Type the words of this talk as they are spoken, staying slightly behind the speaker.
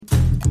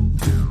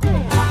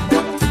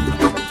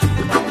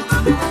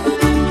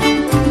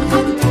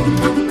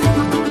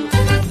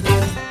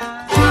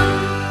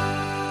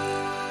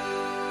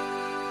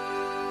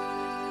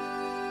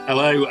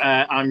Hello,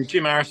 I'm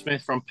Jim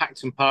Arrowsmith from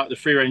Pacdon Park, the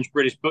free-range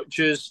British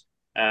butchers.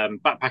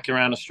 Backpacking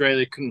around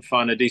Australia, couldn't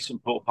find a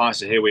decent pork pie,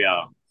 so here we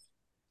are.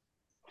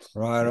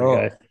 Right. There we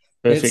go.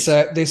 Oh, it's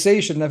Perfect. they say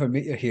you should never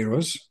meet your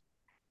heroes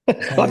I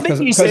think because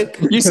you because said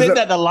you because said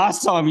that the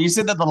last time. You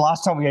said that the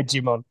last time we had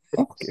Jim on.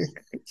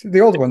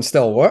 the old ones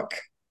still work.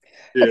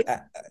 Yeah. Uh,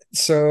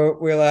 so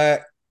we'll.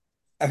 I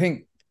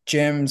think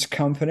Jim's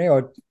company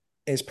or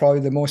is probably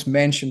the most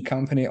mentioned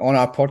company on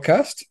our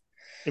podcast.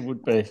 It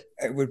would be.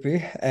 It would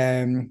be.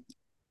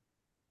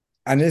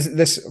 And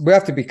this we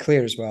have to be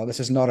clear as well. This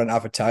is not an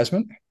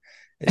advertisement.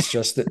 It's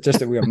just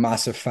that we are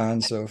massive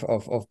fans of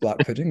black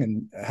pudding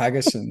and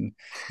haggis and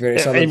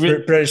various other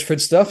Every, British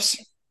foodstuffs.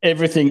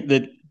 everything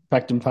that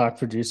Pacton Park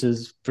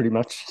produces, pretty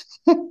much.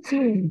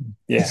 Yeah.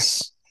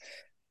 Yes.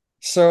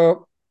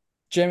 So,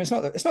 Jim, it's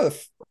not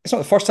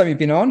the first time you've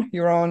been on.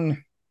 You were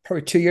on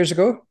probably 2 years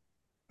ago,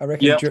 I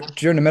reckon, Yep.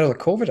 during the middle of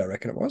COVID. I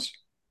reckon it was.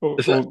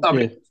 The first time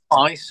Yeah.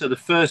 twice. So the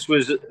first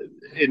was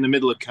in the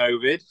middle of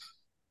COVID.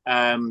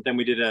 Then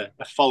we did a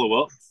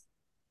follow-up,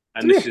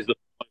 and Did this we? is the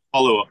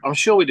follow-up. I'm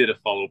sure we did a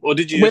follow-up, or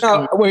did you We, just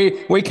come?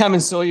 we come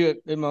and saw you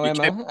in You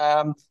came,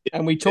 Moama,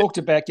 and we talked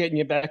about getting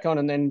you back on,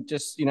 and then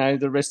just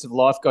the rest of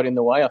life got in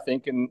the way, I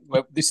think, and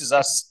this is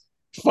us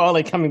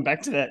finally coming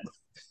back to that.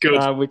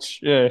 good,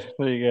 Which there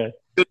you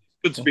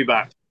good to be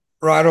back.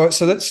 Right.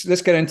 So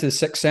let's get into the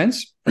sixth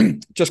sense.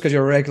 Just because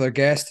you're a regular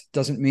guest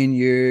doesn't mean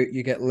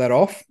you get let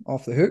off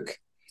the hook.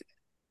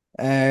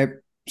 Uh,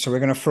 so we're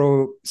going to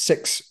throw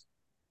six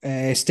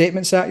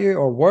statements at you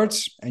or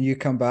words, and you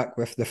come back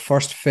with the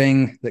first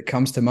thing that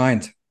comes to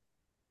mind.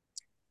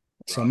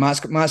 So Right.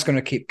 Matt's going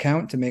to keep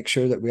count to make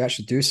sure that we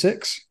actually do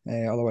six.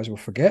 Otherwise, we'll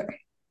forget.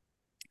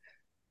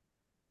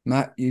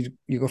 Matt, you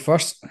go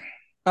first.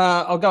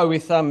 I'll go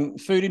with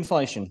food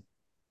inflation.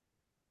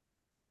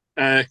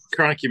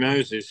 Crikey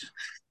Moses.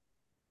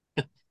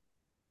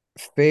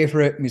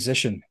 Favorite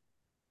musician.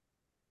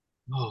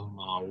 Oh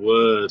my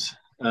word.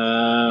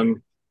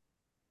 Um,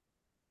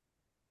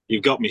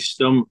 you've got me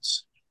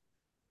stumped.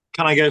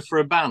 Can I go for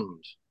a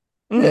band?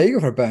 Yeah, you go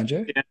for a band,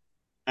 Joe.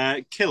 Yeah.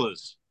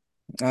 Killers.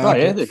 Oh yeah,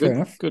 Okay, they're fair good.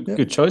 enough. Good Yeah.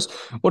 good choice.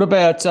 What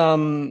about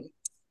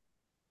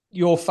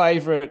your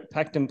favourite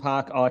Pacton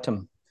Park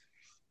item?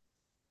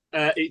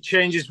 It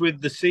changes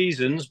with the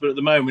seasons, but at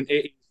the moment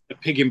it's a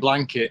pig in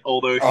blanket.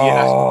 Although if you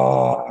ask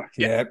Oh,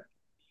 yeah, yeah.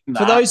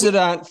 For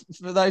that,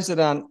 those that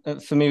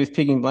aren't familiar with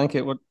Pig in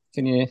Blanket, what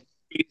can you?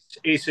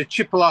 it's a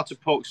chipolata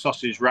pork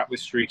sausage wrapped with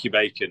streaky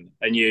bacon,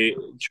 and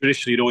you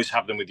traditionally you'd always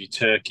have them with your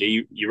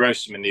turkey. You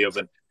roast them in the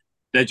oven.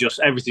 They're just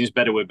everything's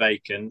better with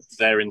bacon.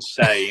 They're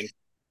insane,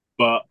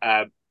 but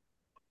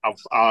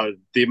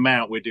the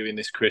amount we're doing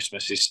this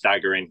Christmas is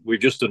staggering. We've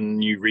just done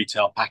new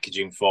retail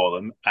packaging for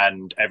them,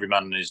 and every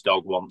man and his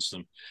dog wants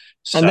them.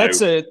 And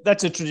So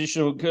that's a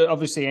traditional.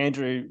 Obviously,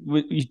 Andrew,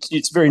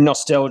 it's very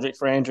nostalgic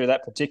for Andrew,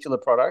 that particular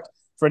product.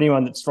 For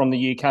anyone that's from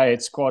the UK,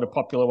 it's quite a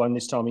popular one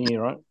this time of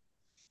year, right?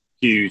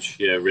 huge,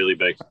 yeah, really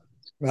big.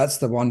 That's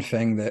the one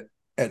thing that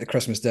at the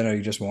Christmas dinner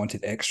you just wanted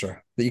extra.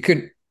 That you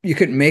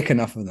couldn't make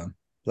enough of them.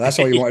 So that's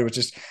all you wanted was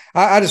just.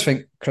 I just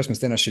think Christmas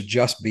dinner should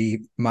just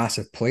be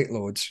massive plate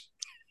loads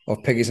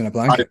of piggies in a I,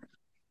 blanket.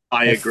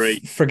 I agree.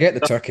 Forget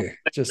the turkey.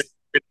 Just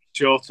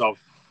Short of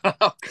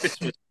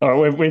Christmas.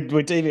 All right,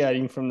 we're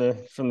deviating from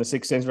the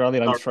Sixth Sense. We're only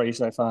on three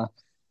so far.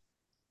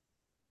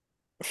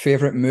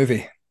 favorite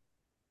movie.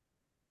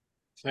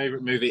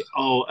 Favorite movie?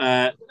 Oh,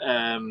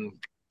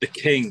 The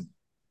King,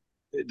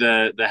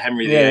 the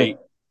Henry Yeah, VIII,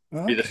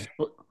 the Okay.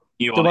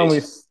 new the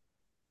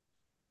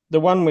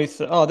one one is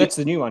with that's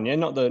the new one, yeah,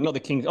 not the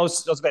King. I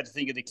was about to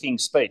think of the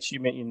King's Speech. You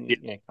meant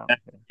yeah,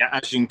 yeah,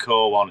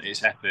 Agincourt one.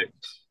 It's epic.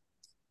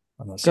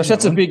 I'm not gosh,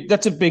 seeing that one.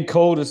 that's a big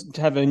call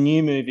to have a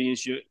new movie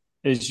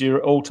as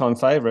your all time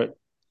favorite.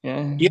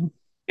 Yeah. Yeah,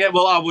 yeah.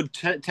 Well, I would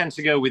tend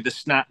to go with the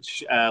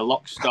Snatch,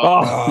 Lock, Stock.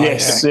 Oh Oh yeah.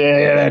 yes,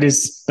 yeah,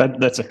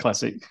 that's a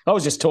classic. I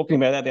was just talking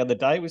about that the other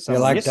day with You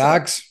someone like yesterday.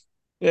 dags?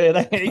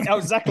 Yeah,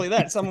 exactly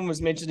that. Someone was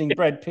mentioning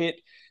Brad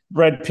Pitt,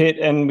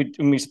 and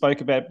we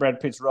spoke about Brad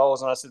Pitt's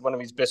roles, and I said one of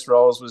his best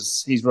roles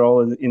was his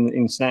role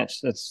in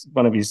Snatch. That's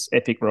one of his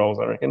epic roles,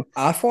 I reckon.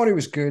 I thought he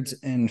was good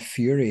in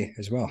Fury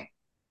as well.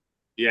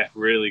 Yeah,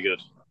 really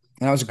good.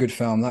 And that was a good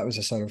film. That was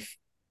a sort of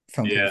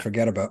film people Yeah.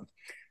 forget about.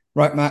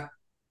 Right, Matt.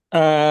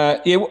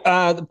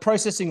 The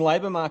processing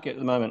labour market at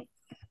the moment.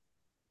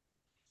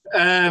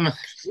 Um,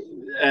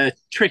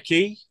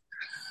 Tricky.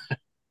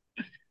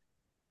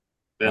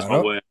 There's Right my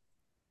up. word.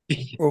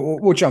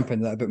 We'll jump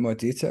into that a bit more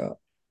detail.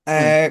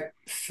 Hmm.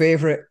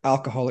 Favorite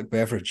alcoholic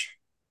beverage.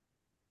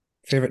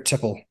 Favorite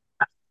tipple.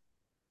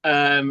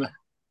 Um,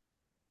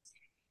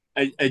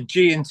 a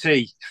G and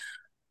T.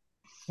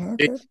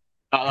 Okay.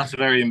 That's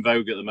very in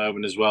vogue at the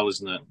moment as well,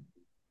 isn't it?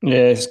 Yeah,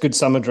 it's a good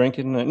summer drink,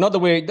 isn't it? Not that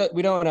we don't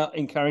want to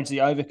encourage the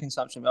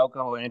overconsumption of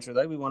alcohol, Andrew.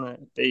 Though we want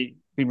to be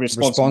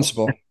responsible.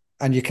 Responsible.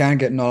 And you can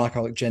get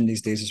non-alcoholic gin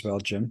these days as well,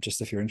 Jim,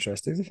 just if you're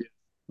interested.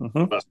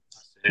 Mm-hmm. That's,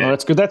 Well, yeah.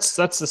 that's good. That's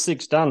the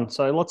six done.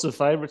 So lots of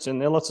favourites in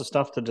there, lots of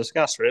stuff to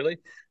discuss. Really.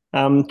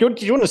 Do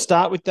you want to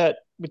start with that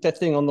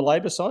thing on the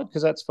labour side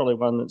because that's probably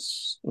one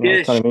that's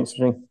Yeah, kind of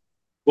interesting.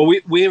 Well,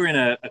 we're in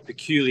a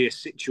peculiar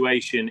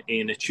situation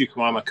in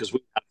Chukwuemeka because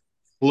we had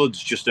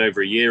floods just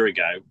over a year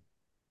ago,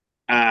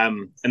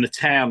 and the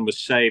town was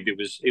saved. It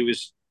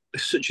was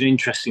such an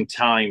interesting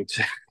time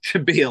to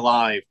be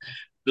alive.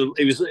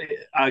 It was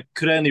I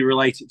could only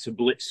relate it to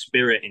Blitz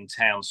spirit in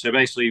town. So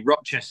basically,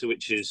 Rochester,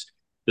 which is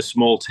the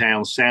small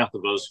town south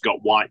of us,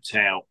 got wiped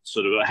out.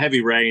 Sort of a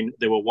heavy rain,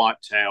 they were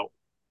wiped out.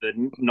 They'd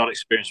not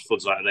experienced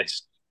floods like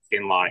this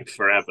in like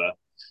forever.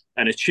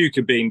 And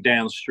Echuca being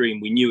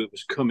downstream, we knew it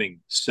was coming.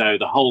 So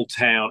the whole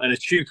town, and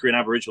Echuca in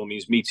Aboriginal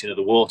means meeting of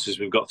the waters.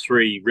 We've got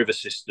three river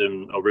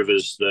system or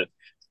rivers, the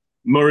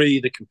Murray,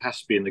 the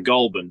Campaspe, and the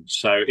Goulburn.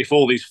 So if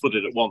all these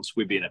flooded at once,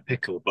 we'd be in a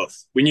pickle. But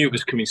we knew it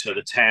was coming, so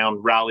the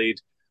town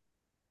rallied.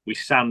 We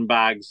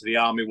sandbags, the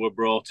army were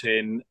brought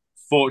in.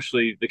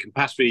 Fortunately, the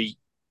Campaspe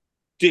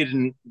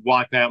didn't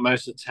wipe out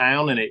most of the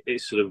town, and it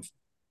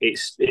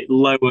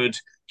lowered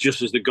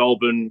just as the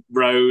Goulburn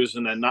rose,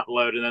 and then that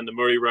lowered, and then the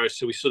Murray rose.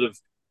 So we sort of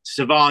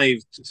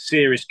survived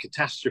serious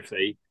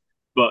catastrophe,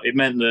 but it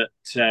meant that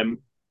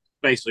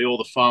basically all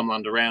the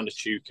farmland around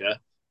Echuca,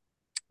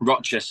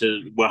 Rochester,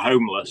 were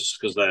homeless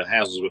because their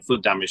houses were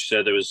flood damaged.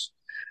 So there was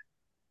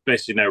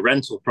basically no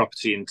rental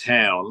property in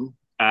town.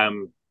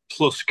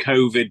 Plus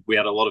COVID, we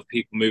had a lot of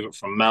people moving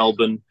from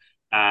Melbourne,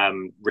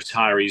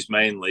 retirees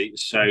mainly.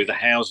 So the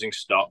housing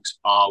stocks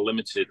are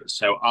limited.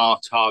 So our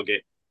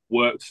target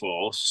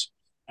workforce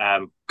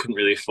couldn't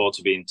really afford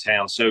to be in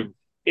town. So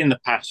in the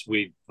past,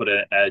 we'd put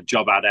a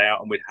job ad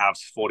out and we'd have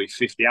 40,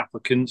 50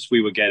 applicants.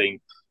 We were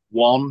getting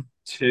 1,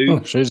 2. Oh,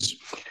 jeez.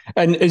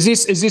 And is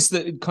this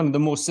the kind of the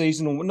more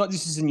seasonal? Not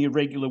this is in your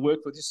regular work,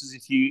 but this is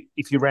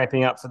if you're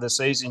ramping up for the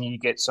season, you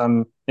get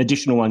some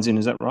additional ones in.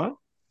 Is that right?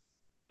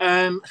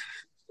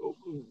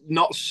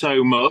 Not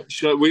so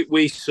much.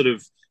 We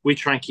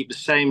try and keep the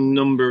same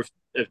number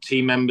of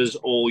team members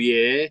all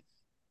year.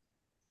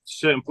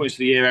 Certain points of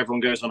the year,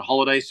 everyone goes on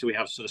holiday, so we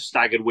have sort of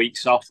staggered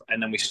weeks off,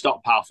 and then we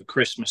stockpile for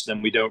Christmas.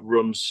 Then we don't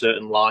run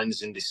certain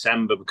lines in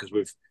December because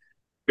we've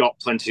got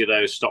plenty of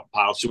those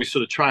stockpiles. So we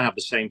sort of try and have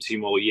the same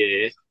team all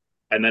year,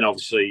 and then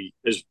obviously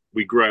as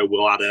we grow,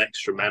 we'll add an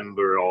extra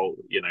member, or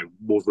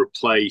we'll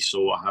replace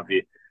or what have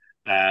you.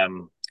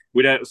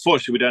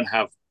 Fortunately, we don't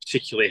have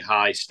particularly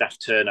high staff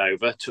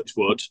turnover. Touch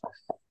wood.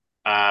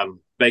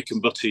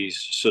 Bacon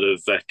Butties sort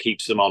of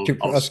keeps them on.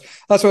 That's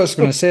what I was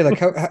going to say.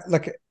 Like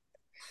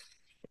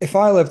if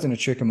I lived in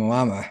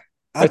Chukwuemeka,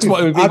 I'd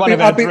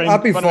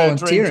be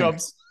volunteering.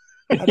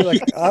 I'd be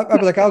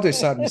like, I'll do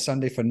Saturday and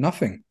Sunday for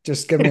nothing.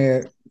 Just give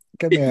me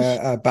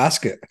a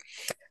basket.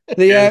 But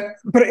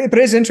it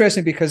is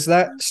interesting because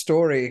that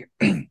story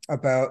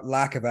about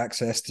lack of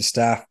access to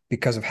staff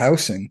because of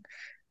housing,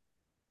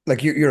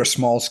 like you're a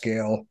small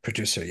scale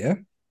producer, yeah?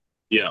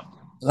 Yeah.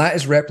 That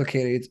is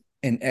replicated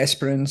in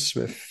Esperance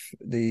with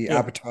the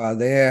abattoir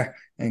there,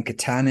 in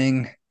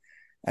Katanning,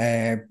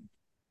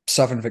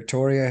 Southern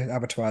Victoria,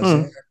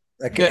 abattoirs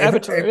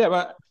there.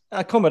 But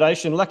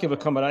accommodation, lack of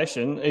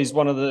accommodation is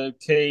one of the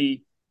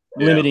key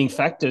limiting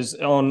factors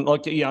on,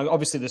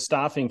 obviously the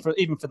staffing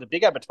even for the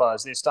big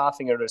abattoirs, their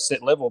staffing are at a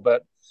set level,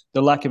 but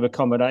the lack of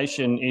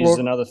accommodation is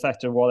another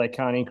factor why they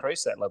can't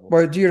increase that level.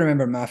 Well, do you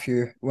remember,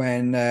 Matthew,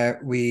 when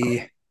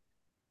we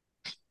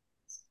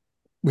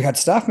had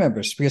staff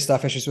members? We had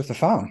staff issues with the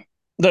farm.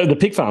 The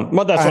pig farm.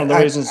 Well, that's one of the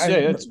reasons.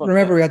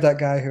 Remember, we had that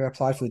guy who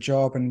applied for the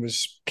job and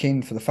was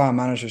keen for the farm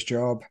manager's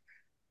job,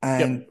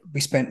 and we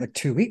spent like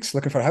 2 weeks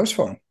looking for a house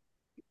for him.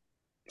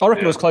 I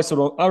reckon it was closer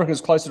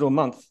to a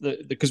month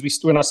because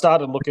when I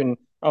started looking,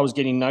 I was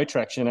getting no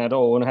traction at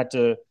all, and I had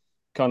to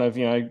kind of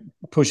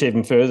push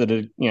even further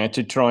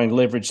to try and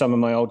leverage some of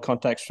my old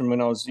contacts from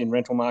when I was in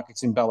rental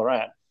markets in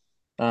Ballarat.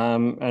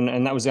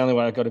 And that was the only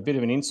way I got a bit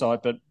of an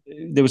insight, but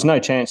there was no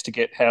chance to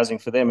get housing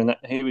for them. And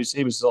that he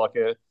was like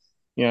a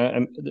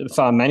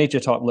farm manager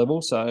type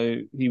level, so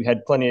he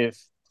had plenty of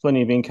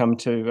income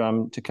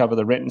to cover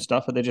the rent and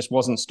stuff, but there just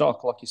wasn't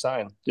stock, like you're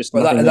saying.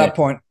 At that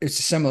point, it's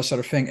a similar sort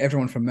of thing.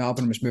 Everyone from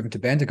Melbourne was moving to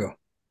Bendigo,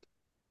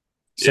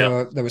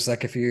 so there was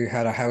like if you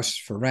had a house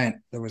for rent,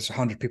 there was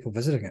 100 people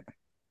visiting it.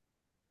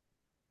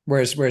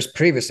 Whereas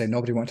previously,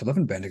 nobody wanted to live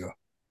in Bendigo.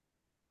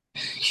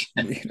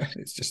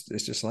 It's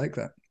just like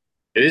that.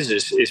 It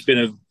is. It's been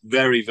a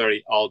very,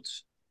 very odd.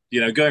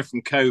 Going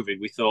from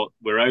COVID, we thought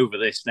we're over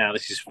this now.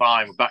 This is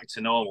fine. We're back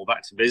to normal,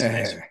 back to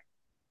business.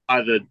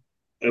 Either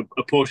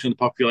a portion of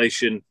the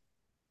population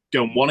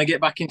don't want to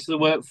get back into the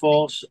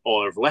workforce,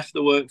 or have left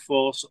the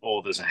workforce,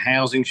 or there's a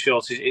housing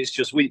shortage. It's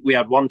just we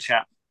had one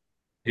chap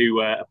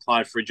who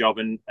applied for a job,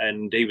 and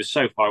he was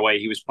so far away,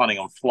 he was planning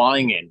on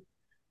flying in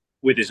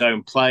with his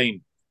own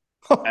plane.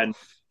 And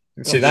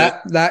so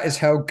that is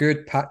how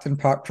good Pacdon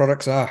Park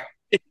products are.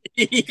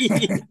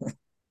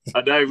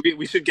 I know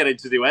we should get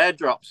into the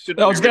airdrops.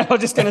 I was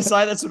just going to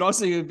say that's what I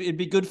see. It'd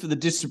be good for the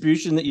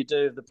distribution that you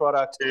do of the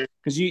product,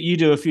 because you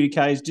do a few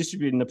Ks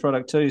distributing the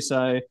product too.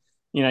 So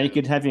you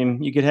could have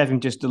him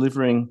just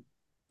delivering,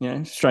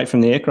 straight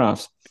from the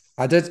aircraft.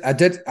 I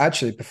did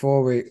actually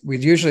before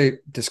we'd usually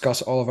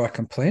discuss all of our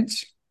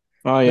complaints.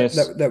 Oh yes,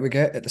 that we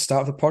get at the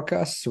start of the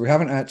podcast. So we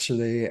haven't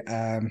actually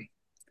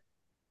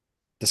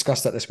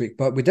discuss that this week.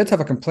 But we did have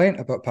a complaint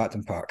about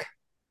Pacdon Park.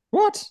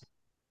 What?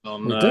 Oh,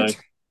 We no. did.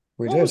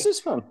 What was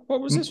this one?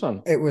 What was this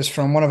one? It was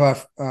from one of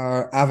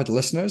our avid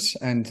listeners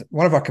and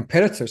one of our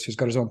competitors who's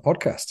got his own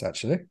podcast,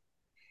 actually.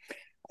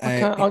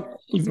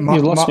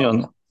 You lost me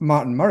on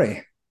Martin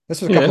Murray.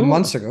 This was a couple of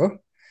months ago.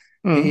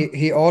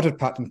 He ordered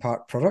Pacdon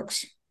Park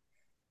products,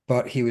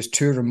 but he was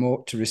too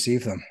remote to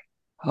receive them.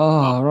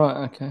 Oh,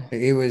 right, okay.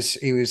 He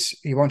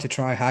wanted to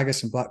try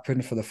haggis and black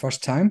pudding for the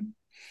first time,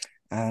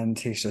 and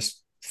he's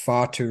just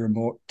far too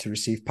remote to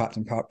receive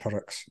Pacdon Park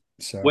products.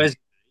 So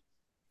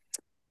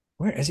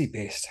where is he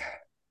based?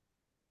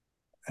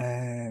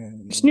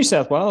 It's New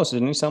South Wales,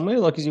 isn't he? Somewhere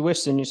like, is he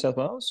Western New South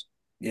Wales?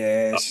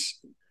 Yes.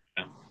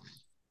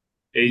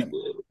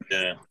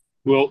 Yeah.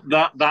 Well,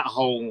 that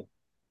whole.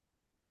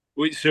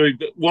 So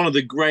one of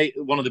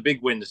the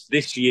big wins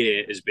this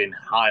year has been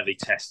highly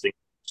testing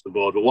across the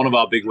board. But one of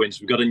our big wins,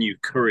 we've got a new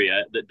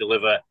courier that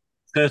deliver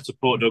Perth to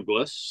Port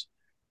Douglas,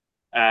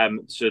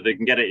 so they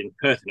can get it in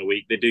Perth in a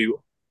week.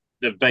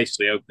 They've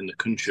basically opened the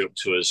country up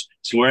to us.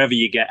 So wherever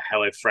you get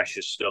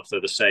HelloFresh's stuff,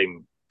 they're the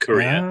same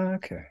courier.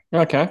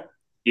 Okay.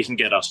 You can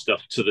get our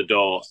stuff to the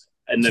door,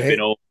 and they've been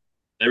all.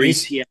 They're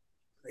ETS.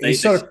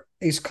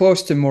 He's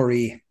close to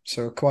Moree,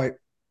 so quite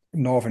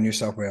northern New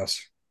South Wales.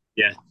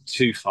 Yeah,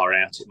 too far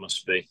out it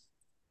must be.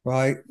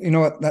 Well, you know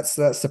what? That's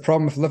the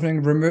problem with living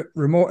in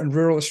remote and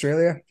rural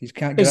Australia. You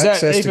can't get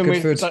access to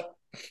good food.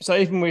 So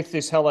even with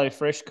this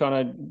HelloFresh kind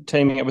of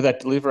teaming up with that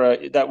deliverer,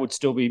 that would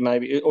still be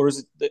maybe, or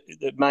is it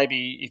that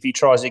maybe if he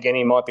tries again,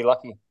 he might be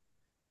lucky?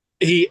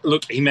 He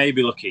may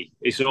be lucky.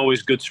 It's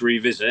always good to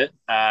revisit,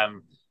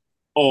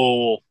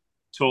 or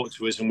talk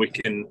to us, and we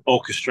can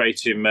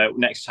orchestrate him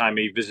next time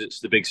he visits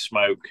the Big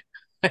Smoke,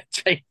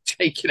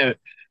 taking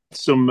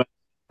some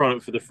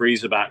product for the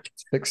freezer back.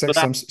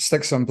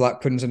 Stick some black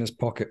puddings in his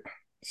pocket.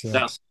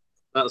 So.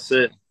 That's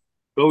it.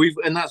 But we've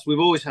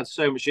always had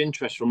so much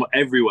interest from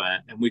everywhere,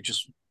 and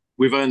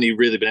we've only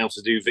really been able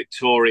to do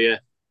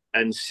Victoria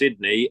and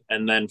Sydney,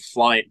 and then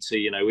fly it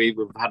to we've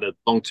had a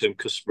long-term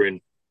customer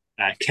in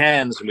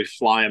Cairns, and we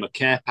fly them a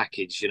care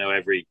package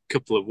every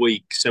couple of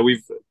weeks. So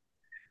we've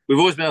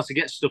always been able to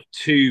get stuff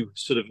to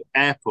sort of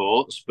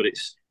airports, but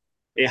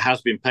it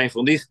has been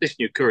painful. And this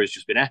new courier has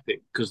just been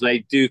epic because they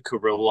do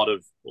cover a lot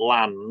of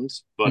land,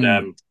 but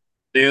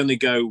they only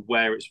go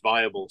where it's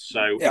viable.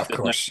 So yeah, of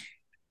course.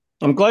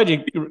 I'm glad you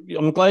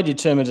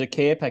term it as a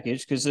care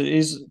package because it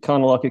is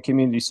kind of like a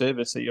community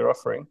service that you're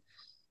offering.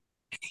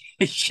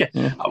 Yeah.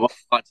 I would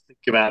like to think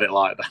about it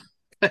like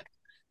that.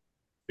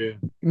 Yeah.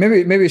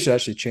 Maybe we should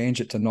actually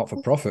change it to not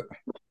for profit,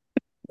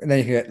 and then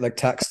you can get like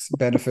tax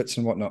benefits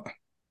and whatnot.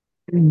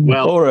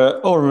 Well,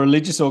 or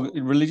religious.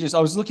 I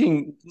was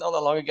looking not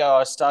that long ago.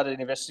 I started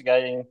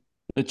investigating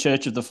the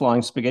Church of the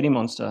Flying Spaghetti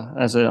Monster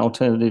as an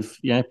alternative,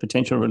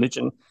 potential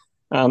religion,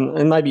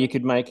 and maybe you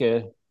could make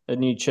a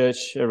new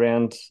church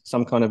around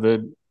some kind of a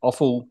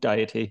offal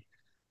deity.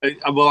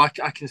 Well, I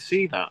can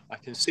see that. I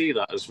can see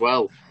that as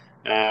well.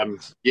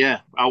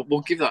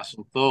 We'll give that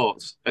some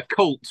thoughts. A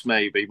cult,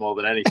 maybe more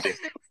than anything.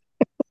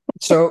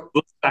 So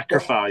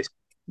sacrifice.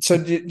 So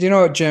do you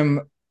know,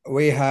 Jim?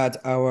 We had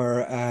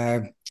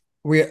our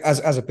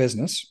as a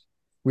business,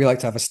 we like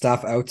to have a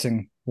staff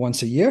outing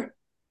once a year,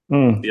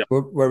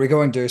 where we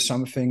go and do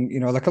something.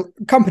 Like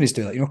companies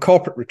do that.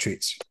 Corporate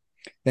retreats.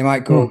 They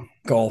might go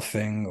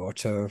golfing or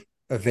to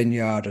a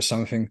vineyard or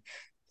something.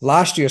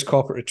 Last year's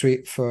corporate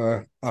retreat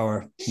for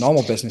our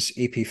normal business,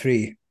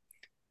 EP3,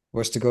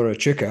 was to go to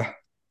Echuca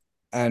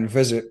and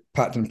visit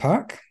Pacdon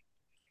Park.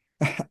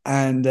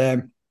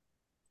 And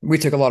we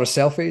took a lot of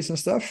selfies and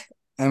stuff.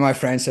 And my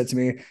friend said to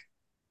me,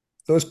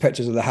 "Those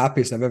pictures are the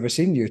happiest I've ever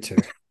seen you two."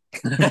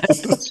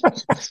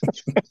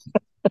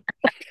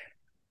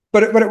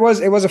 But it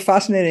was a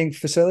fascinating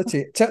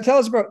facility. Tell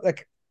us about,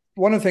 like,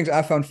 one of the things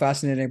I found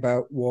fascinating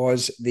about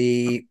was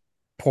the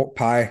pork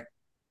pie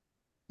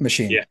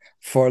machine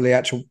for the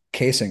actual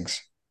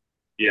casings.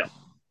 Yeah.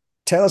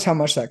 Tell us how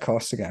much that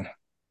costs again.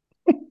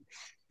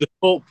 The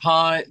pork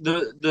pie,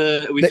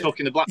 are we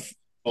talking the black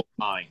pork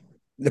pie?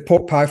 The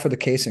pork pie for the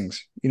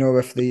casings,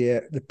 with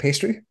the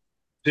pastry.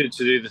 To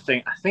do the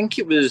thing, I think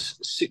it was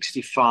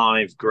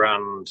 65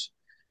 grand,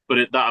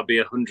 but that'd be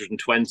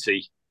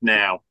 120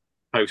 now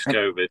post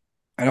COVID.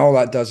 And all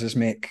that does is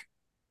make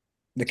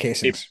the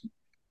casings. It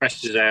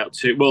presses out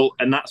to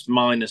and that's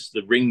minus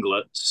the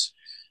ringlets,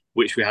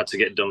 which we had to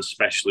get done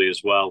specially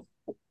as well.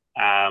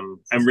 And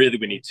really,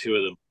 we need two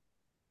of them,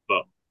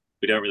 but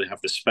we don't really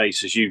have the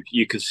space. As you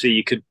could see,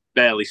 you could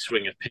barely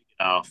swing a pig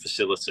in our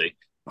facility.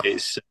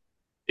 It's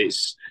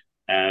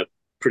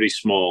pretty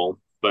small,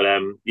 but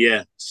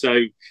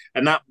So,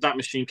 and that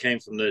machine came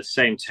from the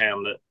same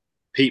town that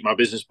Pete, my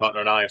business partner,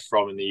 and I are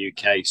from in the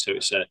UK. So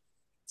it's a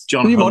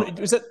John.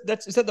 Is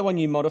that the one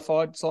you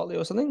modified slightly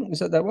or something? Is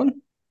that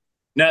one?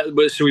 No,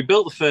 but so we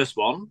built the first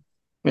one.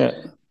 Yeah.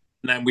 And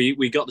then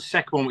we got the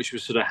second one, which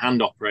was sort of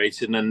hand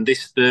operated, and then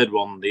this third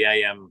one, the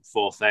AM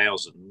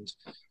 4000,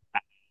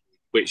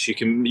 which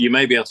you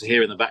may be able to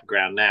hear in the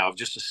background now. I've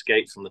just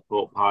escaped from the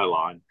pork pie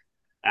line,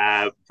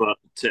 but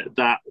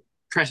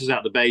presses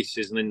out the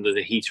bases, and then there's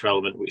a heater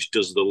element which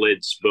does the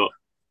lids. But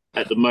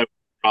at the moment,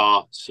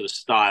 our sort of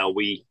style,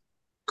 we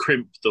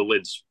crimp the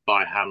lids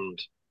by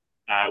hand,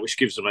 which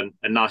gives them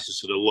a nicer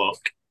sort of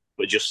look,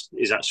 but just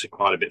is actually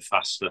quite a bit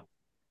faster.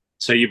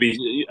 So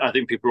I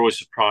think people are always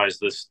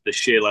surprised the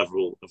sheer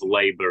level of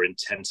labour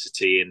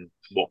intensity in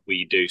what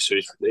we do. So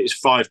it's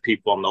 5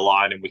 people on the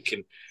line, and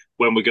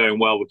when we're going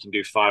well, we can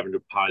do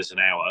 500 pies an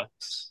hour,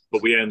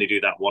 but we only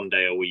do that 1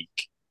 day a week.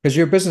 Because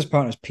your business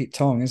partner's Pete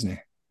Tong, isn't he?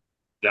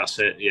 That's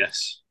it,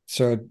 yes.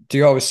 So do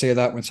you always say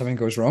that when something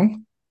goes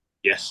wrong?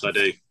 Yes, I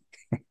do.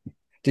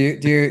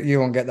 You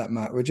won't get that,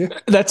 Matt, would you?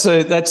 That's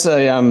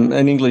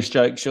an English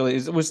joke, surely.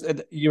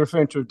 You're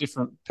referring to a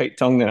different Pete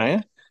Tong then, are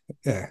you?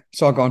 Yeah,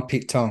 it's all gone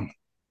Pete Tong.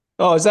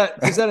 Oh, is that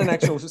an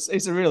actual? Is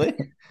it really?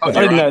 Oh, I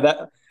didn't know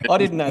that. I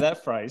didn't know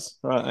that phrase.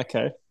 Right.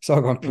 Okay. It's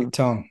all gone Pete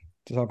Tong.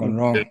 It's all gone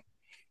wrong.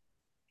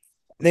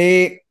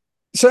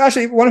 So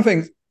actually, one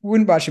thing,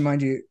 wouldn't actually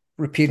mind you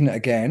repeating it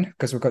again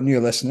because we've got new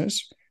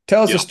listeners.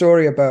 Tell us a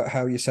story about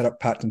how you set up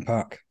Pacdon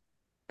Park,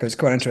 because it's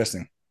quite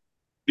interesting.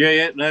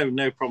 Yeah,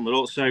 no problem at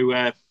all.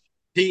 So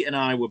Pete and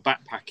I were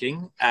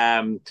backpacking.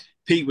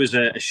 Pete was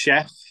a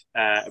chef,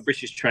 a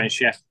British trained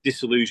chef,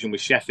 disillusioned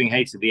with chefing,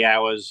 hated the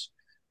hours,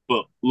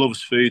 but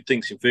loves food,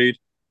 thinks in food.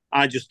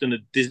 I just done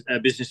a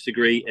business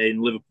degree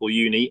in Liverpool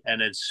Uni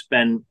and had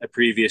spent a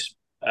previous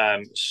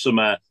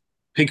summer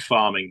pig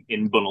farming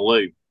in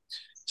Bunaloo.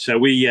 So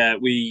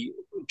we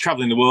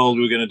traveling the world.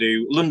 We were going to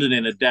do London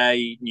in a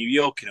day, New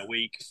York in a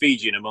week,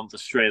 Fiji in a month,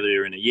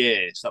 Australia in a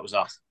year. So that was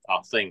our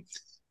thing.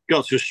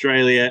 Got to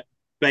Australia,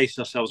 based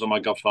ourselves on my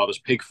godfather's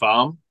pig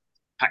farm,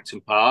 Pacdon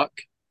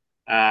Park.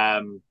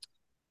 Pacdon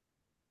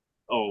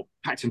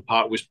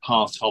Park was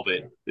part of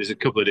it. There's a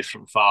couple of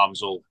different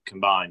farms all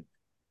combined,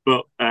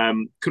 but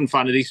couldn't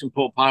find a decent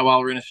pork pie while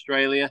we're in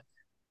Australia,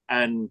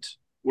 and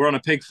we're on a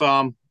pig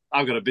farm.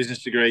 I've got a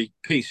business degree,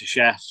 piece of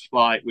chef.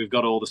 Like, we've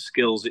got all the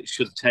skills it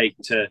should take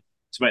to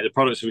make the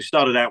product. So we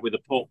started out with the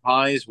pork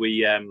pies.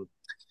 We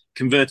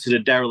converted a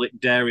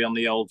derelict dairy on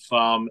the old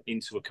farm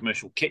into a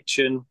commercial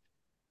kitchen.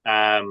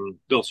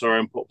 Built our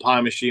own pork pie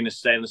machine, a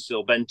stainless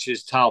steel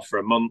benches, tile for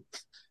a month.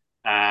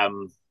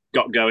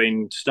 Got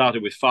going,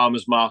 started with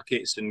farmers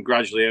markets, and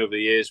gradually over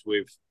the years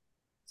we've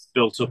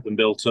built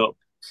up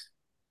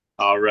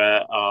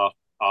our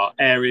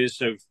areas.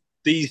 So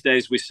these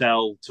days we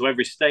sell to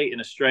every state in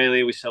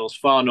Australia. We sell as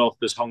far north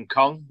as Hong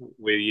Kong.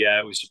 We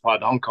supply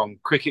the Hong Kong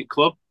Cricket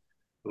Club,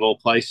 of all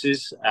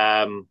places,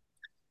 and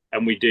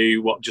we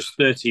do just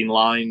 13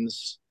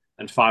 lines,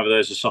 and 5 of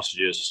those are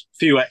sausages. A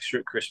few extra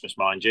at Christmas,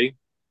 mind you.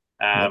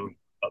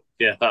 But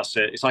yeah, that's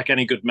it. It's like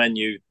any good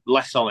menu.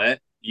 Less on it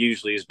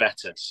usually is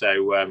better.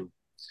 So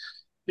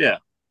yeah.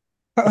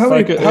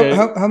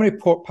 How many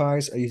pork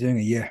pies are you doing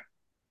a year?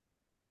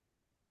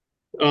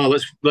 Oh,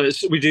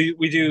 we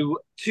do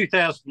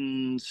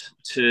 2,000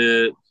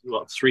 to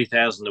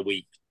 3,000 a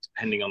week,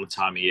 depending on the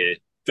time of year.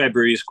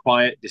 February is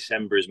quiet,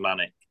 December is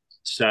manic.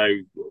 So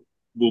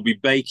we'll be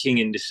baking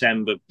in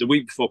December. The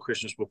week before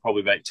Christmas, we'll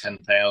probably bake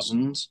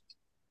 10,000.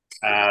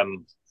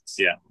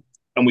 Yeah.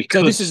 And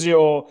so this is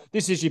your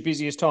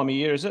busiest time of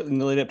year, is it, in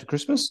the lead up to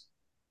Christmas?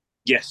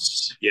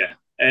 Yes, yeah.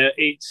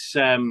 It's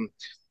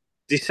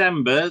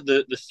December.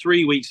 The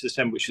 3 weeks of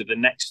December, which are the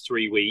next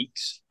 3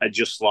 weeks, are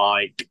just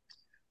like,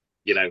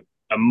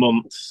 a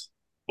month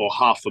or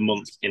half a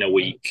month in a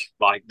week.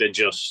 Like, they're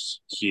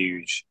just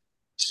huge.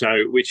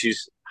 So, which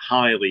is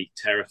highly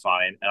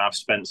terrifying. And I've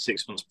spent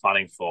 6 months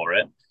planning for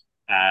it.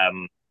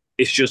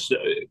 It's just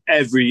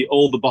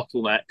all the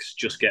bottlenecks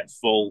just get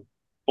full.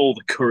 All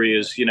the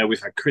couriers,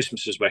 we've had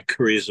Christmases where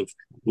couriers have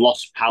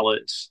lost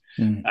pallets.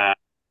 No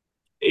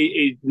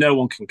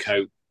one can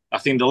cope. I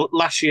think the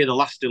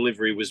last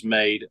delivery was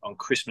made on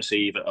Christmas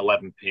Eve at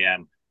 11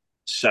 p.m.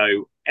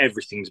 So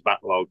everything's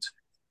backlogged.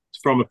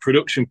 From a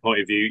production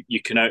point of view,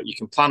 you can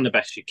plan the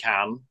best you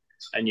can,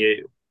 and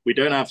we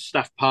don't have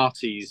staff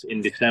parties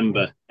in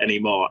December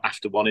anymore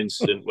after one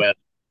incident where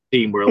the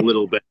team were a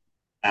little bit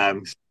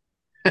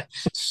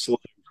slow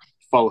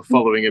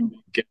following a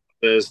big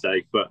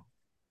Thursday, but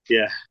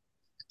yeah.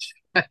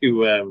 But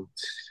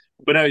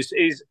no,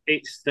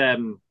 it's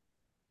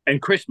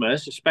and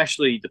Christmas,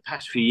 especially the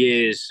past few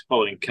years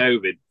following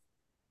COVID,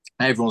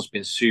 everyone's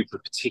been super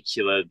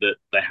particular that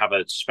they have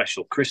a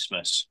special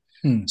Christmas.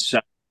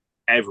 So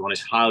everyone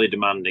is highly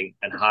demanding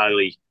and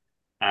highly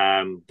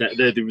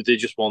they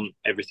just want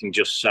everything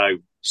just so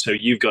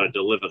you've got to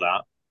deliver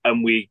that,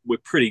 and we're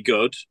pretty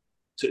good,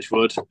 touch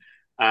wood,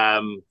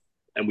 and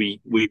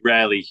we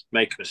rarely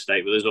make a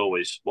mistake, but there's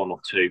always one or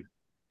two.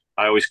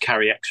 I always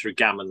carry extra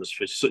gammons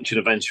for such an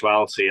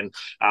eventuality, and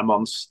I'm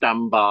on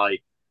standby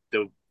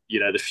the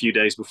few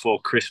days before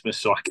Christmas,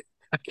 so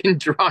I can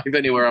drive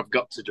anywhere I've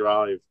got to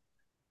drive.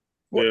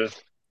 Yeah.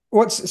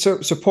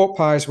 So pork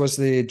pies was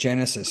the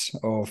genesis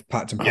of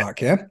Pacdon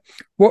Park, yeah?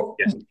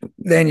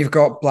 Then you've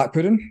got black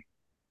pudding.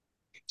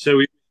 So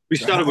we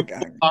started with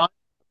pork pie.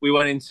 We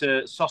went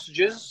into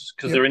sausages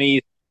because they're an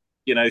easy,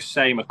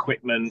 same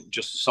equipment,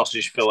 just a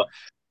sausage filler.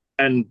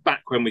 And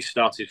back when we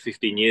started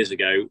 15 years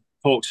ago,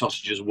 pork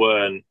sausages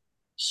weren't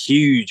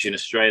huge in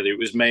Australia. It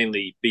was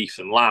mainly beef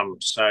and lamb.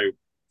 So,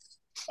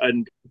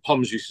 and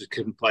Poms used to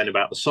complain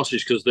about the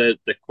sausage because they're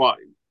quite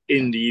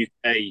in the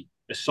UK.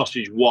 A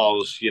sausage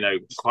was,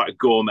 quite a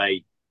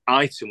gourmet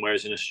item,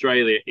 whereas in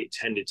Australia it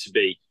tended to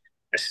be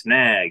a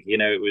snag.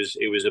 It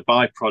was a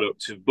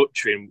byproduct of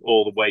butchering.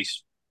 All the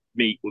waste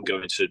meat would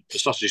go into the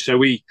sausage. So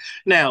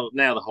now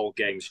the whole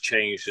game's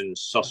changed, and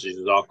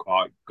sausages are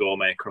quite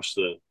gourmet across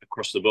the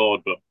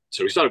board. But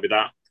so we started with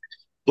that.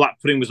 Black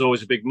pudding was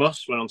always a big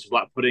must. Went on to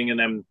black pudding, and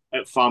then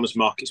at farmers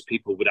markets,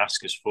 people would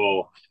ask us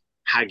for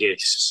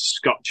haggis,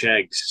 Scotch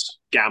eggs,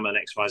 gammon,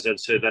 XYZ.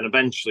 So then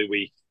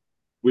eventually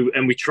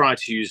we tried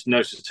to use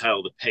nose to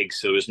tail the pig,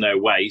 so there was no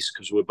waste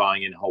because we're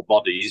buying in whole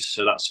bodies.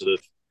 So that's sort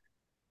of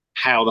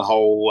how the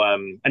whole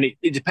and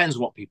it depends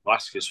on what people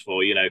ask us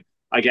for.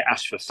 I get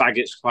asked for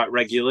faggots quite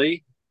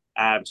regularly,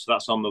 so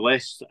that's on the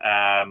list.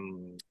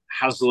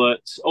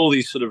 Hazlitt, all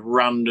these sort of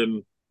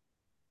random.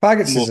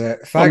 Faggots is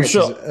a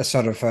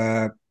sort of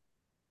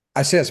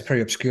I'd say it's a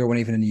pretty obscure one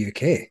even in the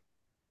UK.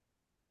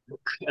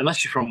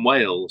 Unless you're from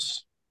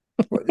Wales.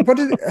 What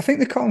I think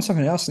they call them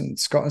something else in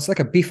Scotland. It's like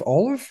a beef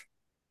olive.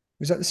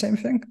 Was that the same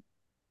thing?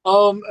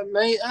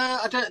 Mate,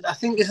 I don't. I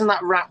think isn't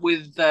that wrapped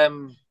with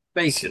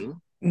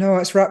bacon? No,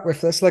 it's wrapped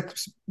with. It's like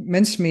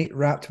mincemeat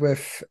wrapped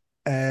with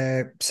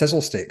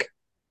sizzle steak.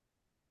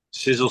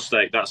 Sizzle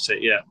steak. That's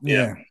it. Yeah.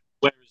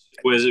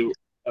 Whereas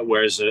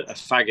a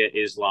faggot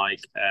is like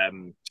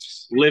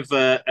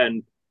liver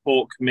and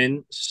pork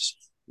mince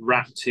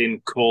wrapped in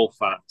caul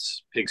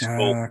fats, pig's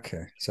caul.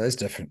 Okay, so it's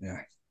different.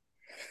 Yeah.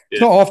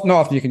 It's not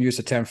often you can use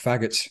the term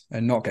faggots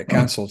and not get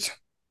cancelled.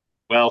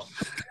 Well,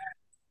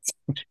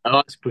 I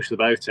like to push the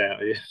boat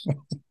out of you.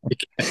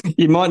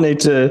 You might need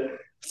to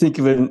think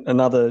of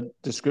another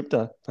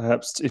descriptor,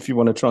 perhaps, if you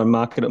want to try and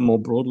market it more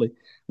broadly.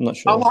 I'm not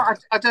sure.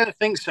 I don't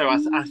think so.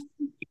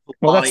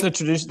 That's the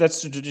tradition.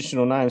 That's the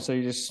traditional name. So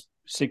you just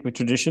stick with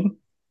tradition.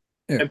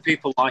 Yeah. And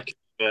people like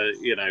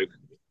it,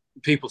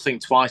 people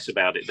think twice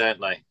about it, don't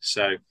they?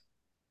 So,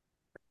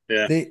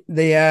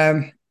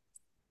 yeah.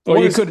 Or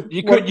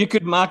you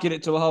could market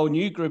it to a whole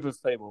new group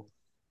of people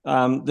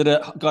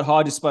that got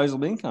high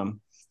disposable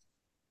income.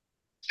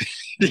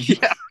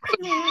 Yeah.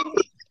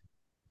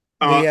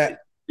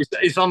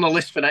 It's on the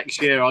list for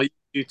next year. I'll use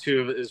you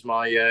two of it as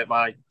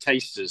my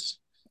tasters.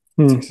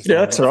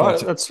 Yeah, that's right.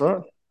 That's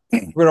right.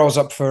 We're always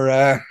up for.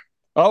 I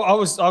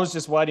was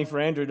just waiting for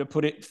Andrew to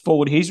put it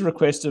forward his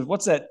request of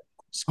what's that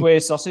square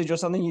sausage or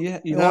something you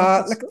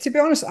like? To be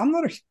honest, I'm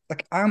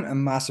a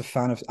massive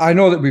fan of. I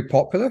know that we're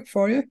popular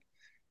for you,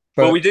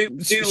 but we do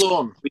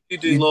lawn. We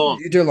do lawn.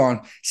 You do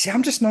lawn. See,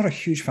 I'm just not a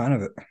huge fan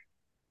of it.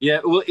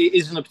 Yeah, well, it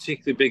isn't a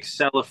particularly big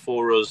seller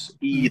for us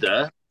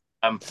either.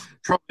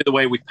 Probably the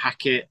way we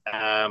pack it. We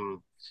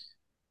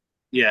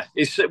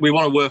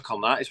want to work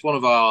on that.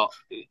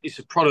 It's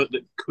a product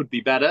that could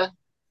be better.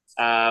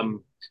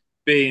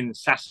 Being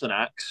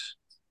Sassenachs,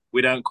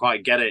 we don't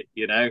quite get it,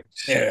 Yeah,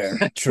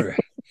 true.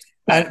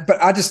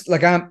 But I just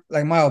I'm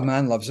like my old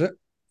man loves it,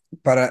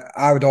 but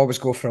I would always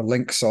go for a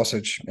link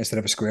sausage instead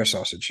of a square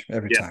sausage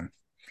every time.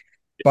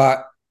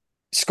 But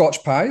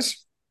Scotch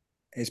pies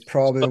is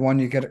probably the one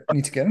you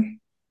need to get in.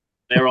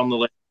 They're on the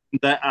list.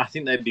 I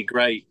think they'd be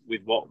great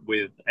with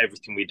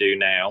everything we do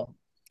now,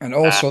 and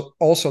also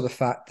the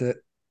fact that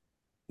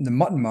the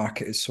mutton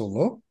market is so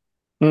low.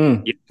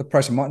 The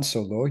price of mutton is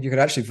so low, you could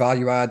actually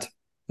value add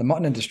the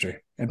mutton industry.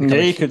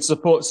 You could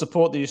support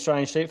the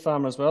Australian sheep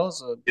farmer as well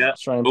as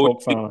Australian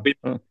pork farmer. We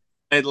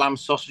made lamb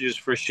sausages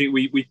for a sheep.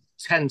 We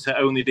tend to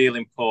only deal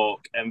in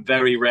pork, and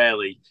very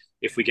rarely,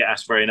 if we get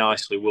asked very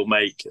nicely, we'll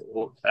make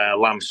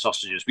lamb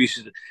sausages. We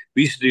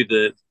used to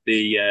do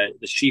the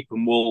sheep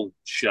and wool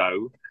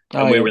show,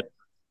 and we were in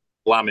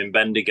lamb in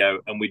Bendigo,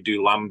 and we'd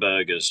do lamb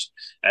burgers.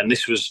 And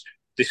this was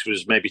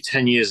maybe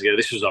 10 years ago.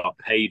 This was our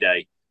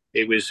payday.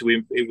 It was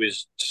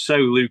so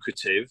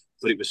lucrative,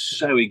 but it was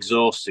so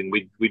exhausting.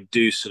 We'd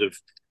do sort of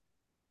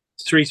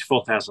 3,000 to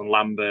 4,000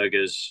 lamb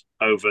burgers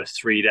over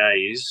 3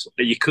 days.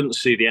 You couldn't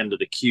see the end of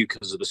the queue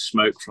because of the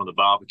smoke from the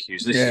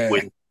barbecues. This is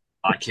when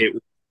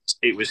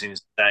it was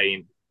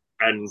insane.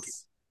 And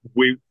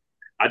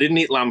I didn't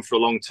eat lamb for a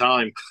long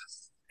time.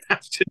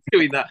 After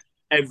doing that,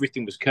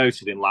 everything was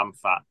coated in lamb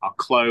fat. Our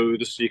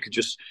clothes,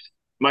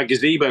 my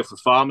gazebo for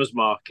farmers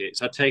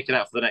markets, I'd take it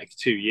out for the next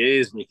 2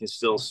 years and you can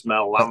still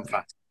smell lamb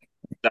fat.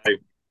 So,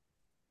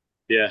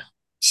 yeah.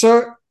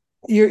 So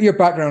your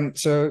background,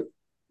 so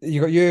you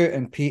got you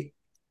and Pete.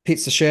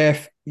 Pete's the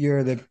chef.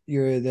 You're the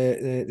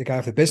guy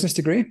with the business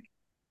degree.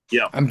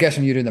 Yeah. I'm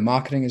guessing you're doing the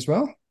marketing as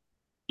well.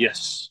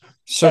 Yes.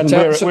 So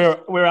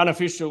we're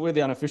unofficial. We're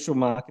the unofficial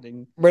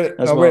marketing. We're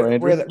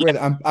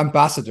the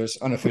ambassadors,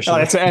 unofficial. Oh,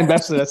 that's an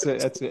ambassador.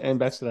 That's an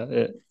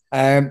ambassador.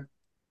 Yeah.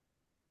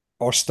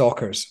 Or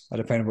stalkers.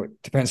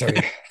 Depends how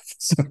you.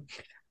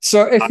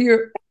 So if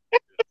you.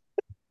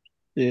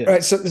 Yeah.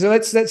 Right. So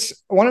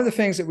let's one of the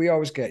things that we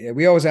always get. Yeah,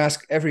 we always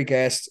ask every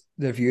guest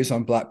their views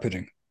on black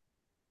pudding.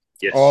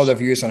 Yes. All their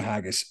views on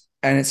haggis,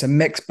 and it's a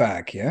mixed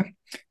bag. Yeah.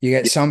 You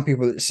get some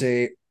people that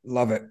say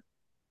love it,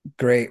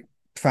 great,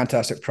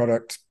 fantastic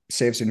product,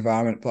 saves the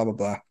environment, blah, blah,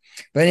 blah.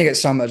 But then you get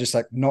some that are just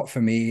like, not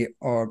for me,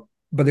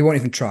 but they won't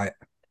even try it.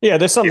 Yeah,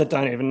 there's some that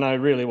don't even know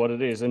really what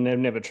it is and they've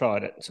never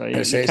tried it. So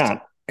you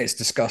can't. It's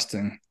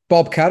disgusting.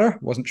 Bob Carter,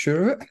 wasn't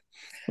sure of it.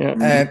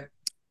 Yeah.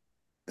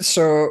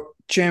 So,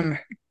 Jim,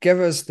 give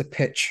us the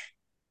pitch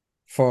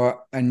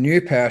for a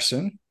new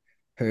person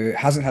who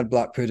hasn't had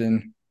black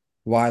pudding,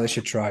 why they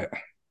should try it.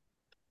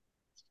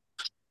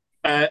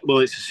 Well,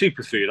 it's a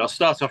superfood. I'll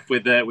start off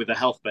with the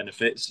health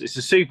benefits. It's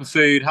a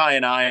superfood, high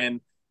in iron,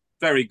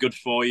 very good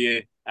for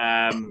you.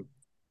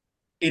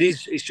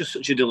 It's just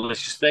such a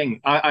delicious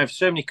thing. I have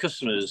so many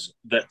customers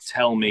that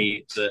tell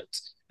me that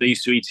they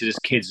used to eat it as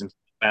kids and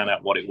found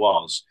out what it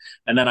was.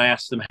 And then I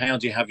ask them, how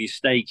do you have your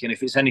steak? And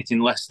if it's anything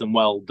less than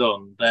well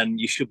done, then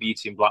you should be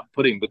eating black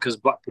pudding, because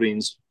black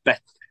pudding's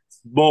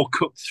more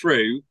cooked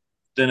through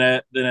than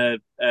a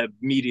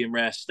medium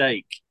rare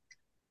steak.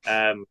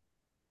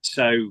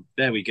 So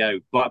there we go.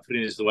 Black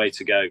pudding is the way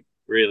to go. It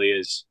really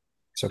is.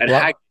 So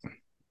black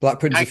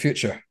pudding's the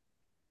future.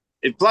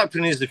 Black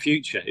pudding is the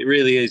future. It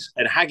really is.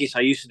 And haggis, I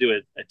used to do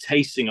a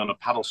tasting on a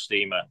paddle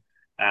steamer,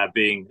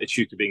 being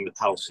Echuca being the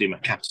paddle steamer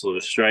capital of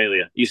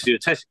Australia. I used to do a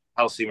tasting on a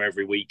paddle steamer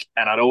every week,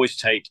 and I'd always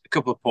take a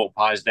couple of pork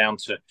pies down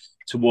to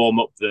warm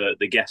up the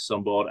guests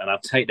on board, and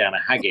I'd take down a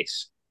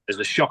haggis as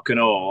a shock and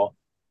awe.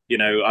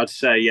 I'd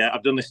say, yeah,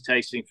 I've done this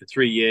tasting for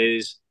 3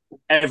 years.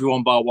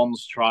 Everyone bar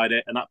one's tried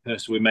it, and that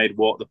person we made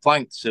walk the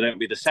plank, so don't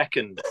be the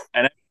second.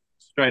 And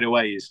straight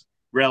away is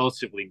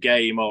relatively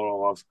game,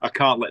 or I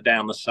can't let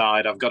down the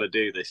side, I've got to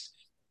do this.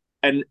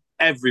 And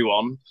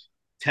everyone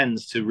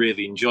tends to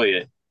really enjoy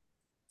it.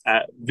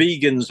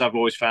 Vegans, I've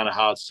always found a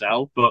hard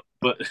sell, but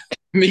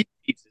meat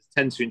eaters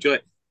tend to enjoy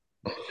it.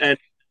 And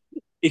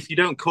if you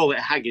don't call it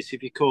haggis,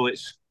 if you call it,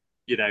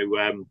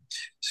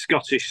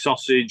 Scottish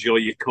sausage, or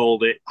you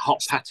called it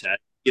hot pate,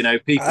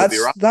 people will be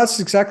right. That's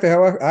exactly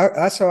how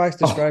I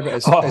describe it.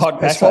 As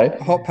hot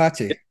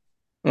patty.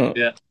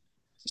 Yeah.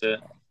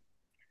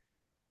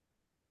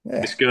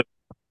 It's good.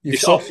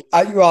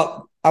 I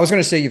was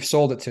going to say you've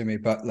sold it to me,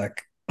 but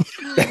like,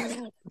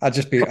 I'd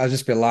just be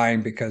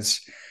lying,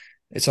 because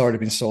it's already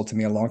been sold to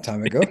me a long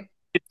time ago.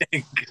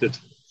 Good.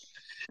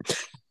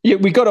 Yeah,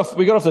 we got off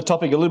the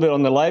topic a little bit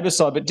on the labour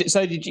side, but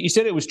you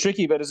said it was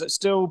tricky, but is it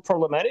still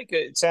problematic?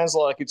 It sounds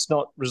like it's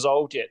not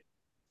resolved yet.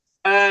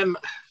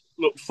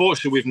 Look,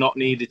 fortunately, we've not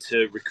needed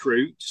to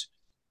recruit.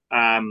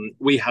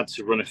 We had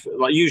to run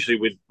usually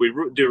we'd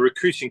do a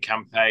recruiting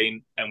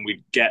campaign and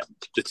we'd get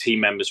the team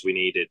members we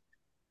needed,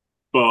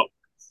 but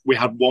we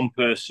had one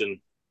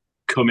person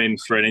come in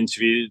for an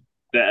interview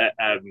that,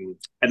 and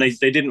they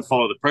didn't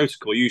follow the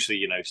protocol.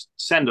 Usually,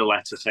 send a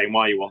letter saying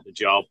why you want the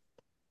job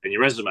and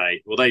your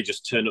resume. Well, they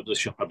just turned up to the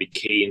shop. I'd be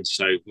keen.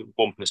 So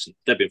one person,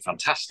 they've been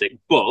fantastic,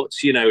 but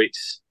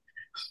it's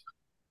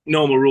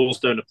normal rules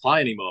don't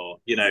apply anymore.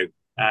 You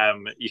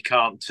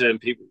can't turn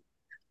people.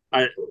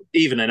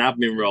 Even an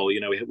admin role,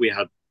 we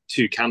had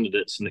 2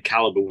 candidates and the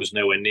caliber was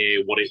nowhere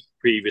near what it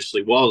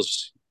previously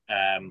was.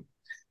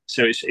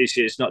 So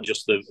it's not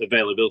just the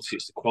availability,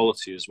 it's the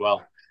quality as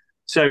well.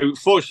 So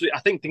fortunately, I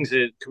think things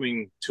are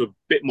coming to a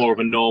bit more of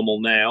a normal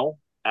now.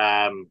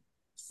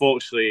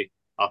 Fortunately,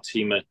 our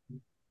team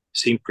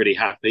seem pretty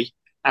happy.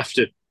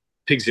 After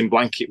Pigs in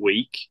Blanket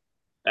Week,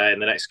 in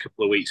the next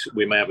couple of weeks,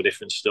 we may have a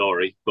different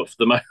story. But for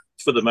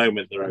the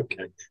moment, they're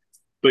okay.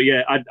 But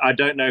yeah, I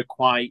don't know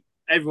quite.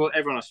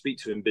 Everyone I speak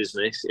to in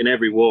business, in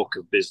every walk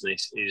of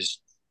business, is,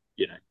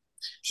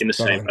 in the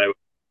same boat.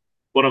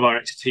 One of our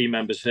ex-team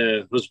members,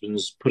 her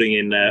husband's putting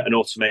in an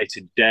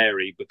automated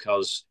dairy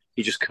because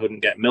he just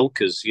couldn't get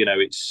milkers. It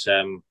is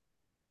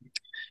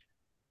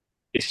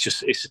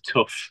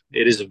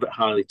a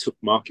highly tough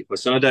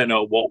marketplace, and I don't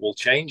know what will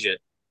change it.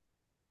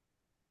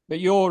 But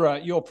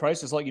your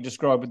process, like you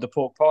described with the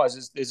pork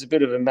pies, there's a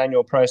bit of a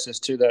manual process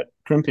to that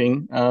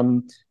crimping.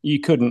 You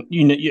couldn't,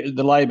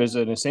 the labour is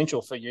an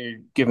essential for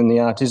you, given the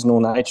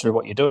artisanal nature of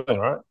what you're doing,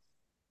 right?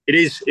 It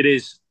is.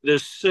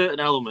 There's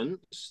certain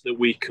elements that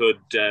we could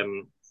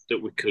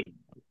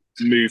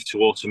move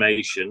to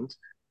automation,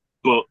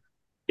 but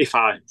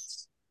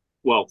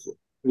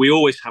we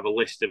always have a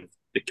list of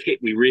the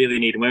kit we really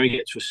need, and when we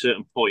get to a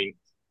certain point,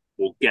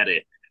 we'll get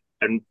it,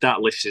 and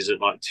that list is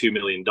at like $2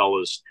 million.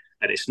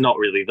 And it's not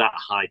really that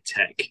high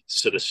tech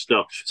sort of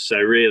stuff. So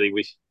really,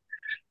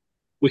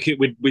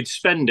 we'd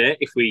spend it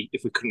if we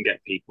couldn't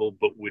get people,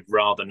 but we'd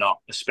rather not,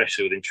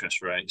 especially with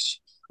interest rates.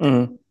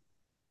 Mm-hmm.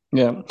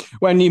 Yeah.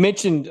 When you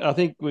mentioned, I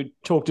think we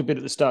talked a bit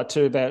at the start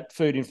too about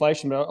food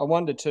inflation, but I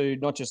wondered too,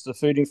 not just the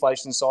food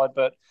inflation side,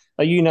 but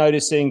are you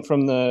noticing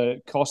from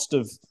the cost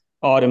of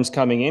items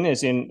coming in,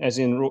 as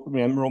in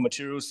raw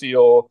materials for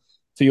your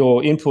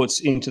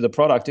inputs into the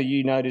product? Are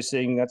you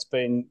noticing that's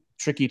been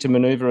tricky to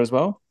maneuver as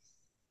well?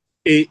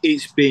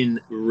 It's been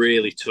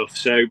really tough.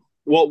 So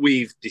what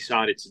we've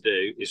decided to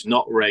do is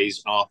not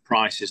raise our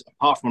prices,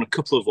 apart from on a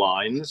couple of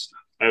lines,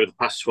 over the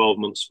past 12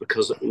 months,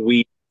 because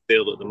we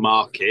feel that the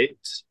market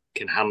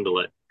can handle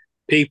it.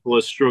 People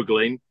are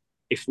struggling.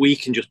 If we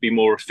can just be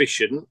more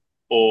efficient,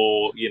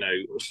 or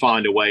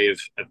find a way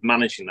of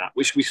managing that,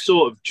 which we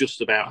sort of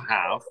just about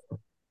have,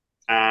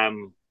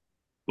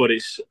 but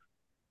it's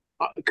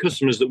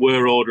customers that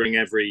were ordering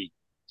every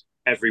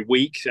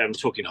week. I'm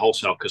talking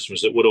wholesale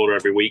customers that would order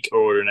every week or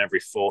ordering every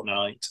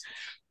fortnight.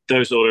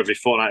 Those that order every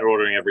fortnight are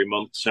ordering every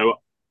month.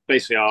 So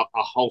basically, our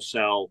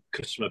wholesale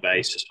customer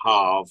base has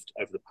halved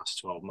over the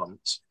past 12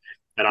 months,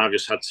 and I've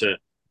just had to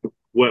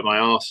work my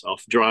arse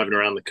off driving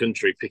around the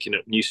country picking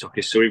up new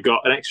stockists. So we've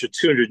got an extra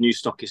 200 new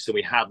stockists than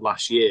we had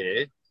last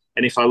year.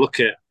 And if I look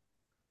at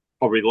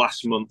probably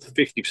last month,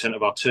 50%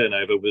 of our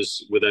turnover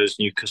was with those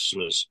new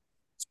customers.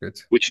 That's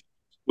good.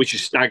 Which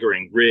is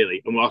staggering,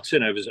 really. And our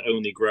turnover's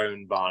only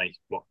grown by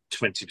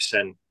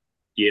 20%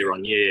 year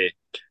on year.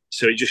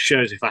 So it just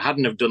shows if I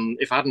hadn't have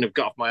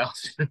got off my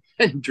ass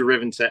and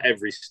driven to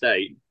every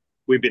state,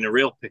 we'd been a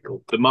real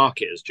pickle. The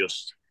market has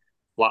just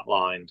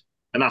flatlined.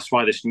 And that's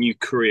why this new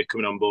courier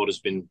coming on board has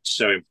been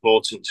so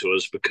important to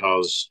us,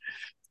 because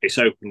it's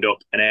opened up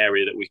an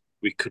area that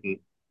we couldn't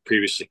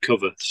previously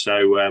cover.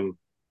 So,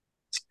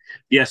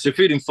 so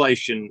food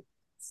inflation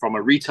from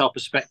a retail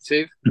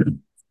perspective,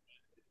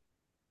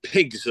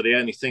 pigs are the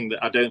only thing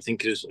that I don't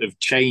think have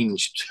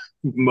changed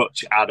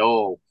much at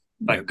all.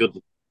 Thank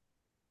goodness.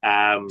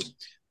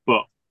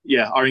 But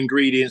yeah, our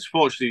ingredients,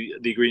 fortunately,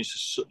 the ingredients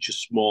are such a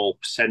small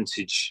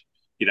percentage.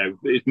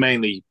 It's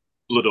mainly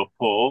blood or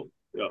pork,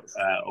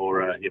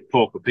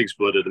 pork or pig's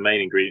blood are the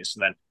main ingredients,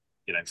 and then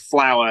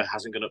flour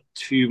hasn't gone up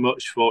too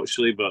much,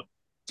 fortunately. But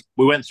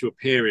we went through a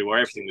period where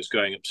everything was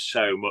going up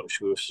so much,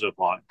 we were sort of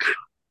like,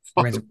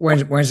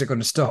 when's it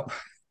going to stop?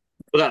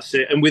 Well, that's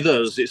it. And with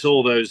us, it's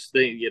all those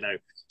things,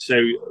 So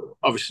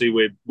obviously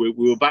we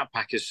were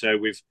backpackers, so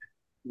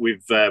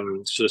we've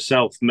sort of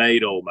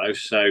self-made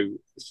almost. So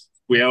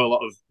we owe a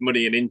lot of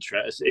money and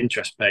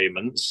interest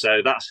payments.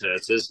 So that's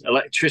hurt us.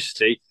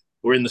 Electricity,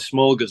 we're in the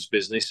small goods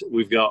business.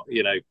 We've got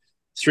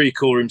 3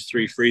 cool rooms,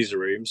 3 freezer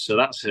rooms. So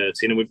that's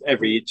hurting. And with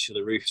every inch of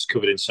the roof is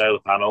covered in solar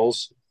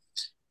panels.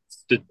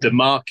 The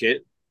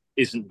market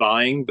isn't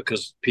buying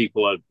because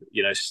people are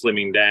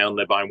slimming down.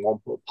 They're buying 1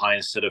 pot pie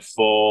instead of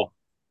 4.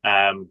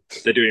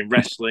 They're doing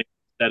wrestling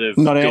instead of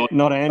not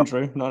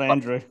Andrew. Not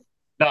Andrew.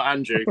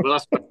 Well,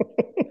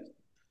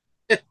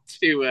 that's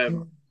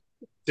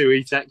to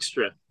eat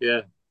extra.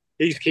 Yeah,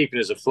 he's keeping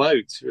us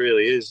afloat.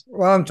 Really is.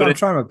 Well, I'm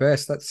trying my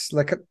best. That's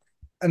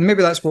and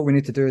maybe that's what we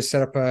need to do, is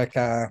set up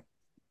a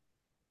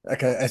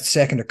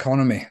second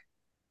economy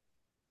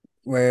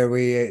where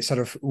we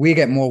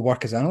get more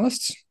work as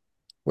analysts,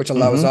 which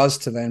allows us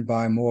to then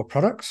buy more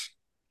products.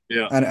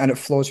 Yeah, and it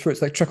flows through.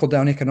 It's like trickle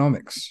down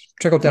economics,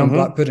 trickle down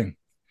black pudding.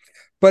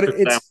 But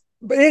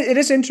it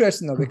is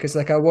interesting though, because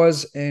I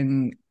was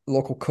in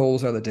local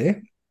Coles the other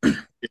day,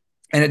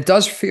 and it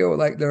does feel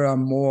like there are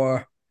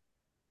more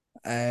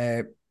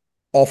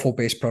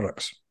offal-based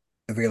products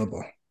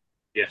available.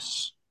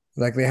 Yes.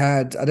 I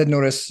did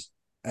notice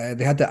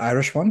they had the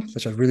Irish one,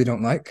 which I really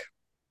don't like.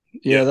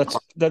 Yeah,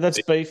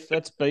 that's beef.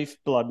 That's beef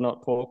blood,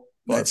 not pork.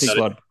 Pig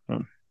blood.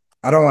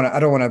 I don't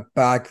want to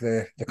bag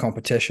the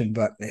competition,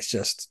 but it's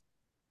just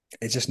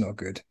not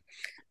good.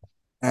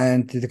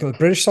 And the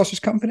British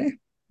Sausage Company,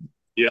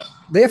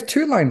 they have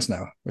 2 lines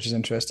now, which is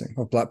interesting,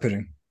 of black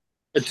pudding.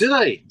 Do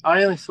they?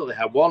 I only thought they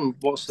had 1.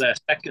 What's their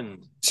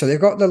second? So they've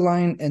got the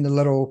line in the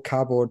little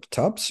cardboard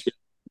tubs,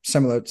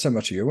 similar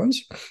to your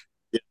ones.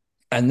 Yeah.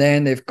 And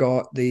then they've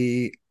got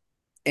the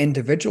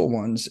individual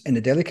ones in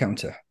the deli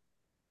counter.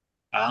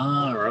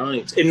 Ah,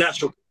 right. In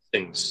natural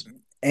things.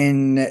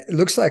 And it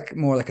looks like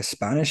more like a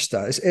Spanish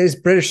style. It is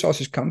British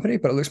Sausage Company,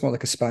 but it looks more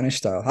like a Spanish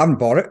style. I haven't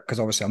bought it because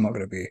obviously I'm not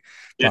going to be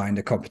buying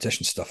the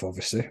competition stuff,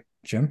 obviously,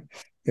 Jim.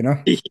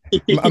 People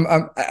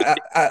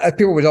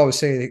would always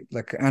say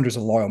Andrew's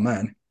a loyal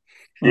man.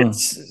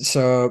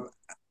 So,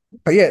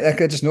 but yeah,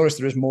 I just noticed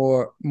there is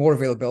more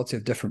availability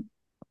of different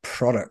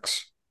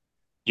products.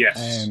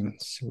 Yes.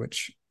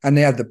 And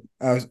they had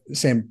I was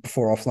saying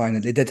before offline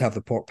that they did have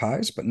the pork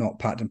pies, but not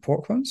Pacdon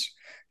pork ones.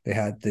 They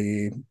had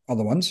the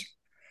other ones.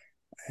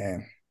 They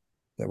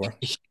were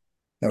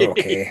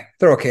okay.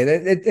 They're okay.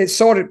 It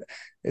sorted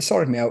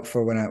me out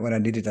for when I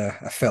needed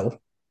a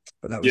fill,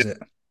 but that was it.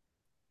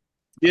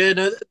 Yeah,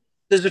 no,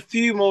 there's a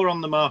few more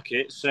on the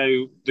market.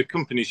 So the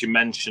companies you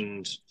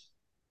mentioned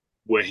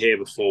were here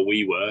before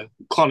we were.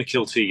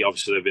 Clonakilty,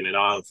 obviously, they've been in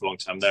Ireland for a long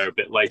time. They're a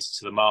bit later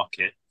to the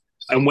market.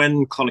 And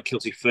when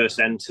Clonakilty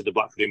first entered the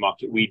black pudding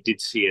market, we did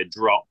see a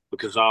drop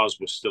because ours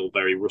was still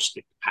very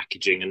rustic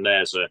packaging, and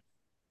theirs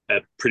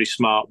a pretty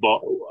smart, but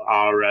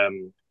our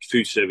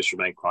food service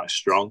remained quite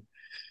strong.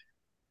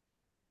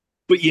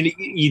 But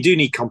you do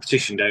need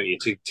competition, don't you,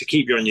 to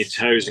keep you on your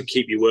toes and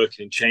keep you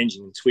working and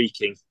changing and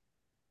tweaking.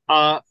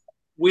 I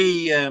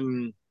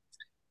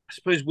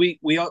suppose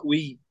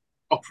we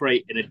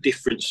operate in a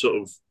different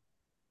sort of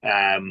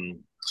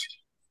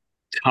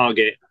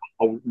target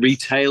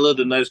retailer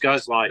than those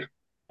guys. Like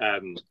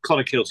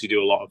Clonakilty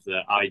do a lot of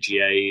the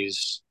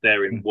IGAs.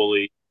 They're in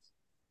Woolly.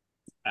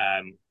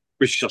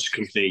 British Sausage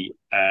Company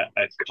are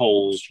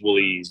Coles,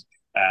 Woolies,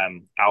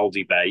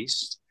 Aldi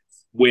based.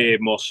 We're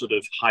more sort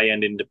of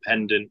high-end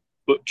independent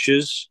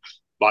butchers.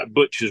 Like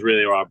butchers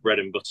really are our bread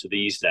and butter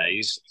these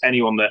days.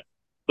 Anyone that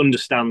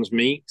understands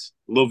meat,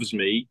 loves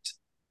meat,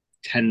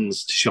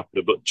 tends to shop at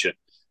a butcher.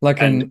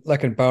 Like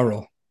in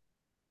Barrel.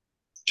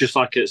 Just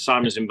like at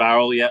Simon's in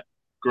Barrel, yeah.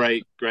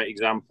 Great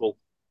example.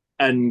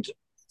 And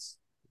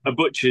a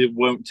butcher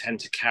won't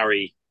tend to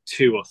carry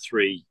 2 or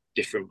 3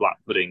 different black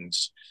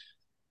puddings.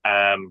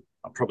 I'm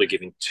probably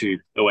giving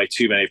away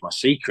too many of my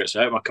secrets.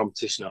 I hope my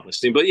competition aren't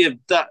listening. But yeah,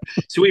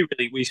 so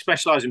we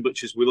specialise in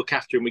butchers. We look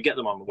after them. We get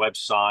them on the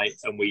website,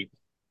 and we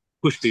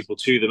push people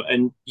to them.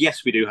 And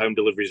yes, we do home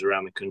deliveries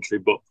around the country,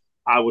 but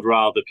I would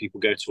rather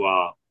people go to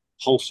our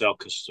wholesale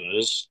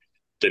customers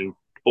than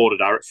order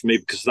direct from me,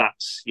 because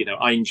that's,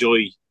 I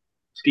enjoy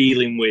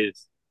dealing with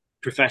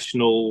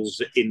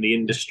professionals in the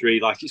industry.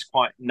 Like, it's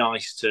quite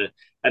nice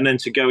and then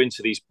to go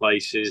into these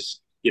places,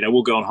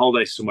 we'll go on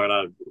holiday somewhere,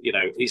 and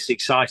it's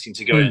exciting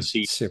to go in and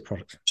see your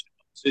product.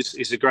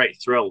 It's a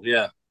great thrill.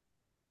 Yeah.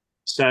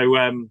 So,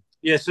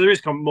 so there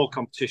is more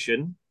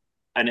competition,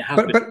 and it has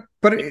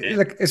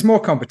it's more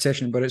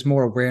competition, but it's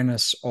more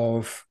awareness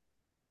of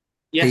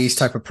these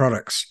type of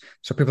products.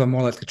 So people are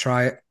more likely to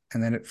try it,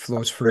 and then it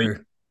flows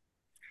through.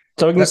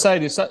 So we can say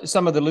to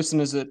some of the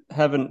listeners that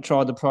haven't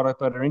tried the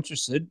product but are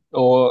interested,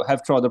 or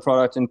have tried the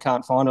product and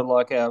can't find it,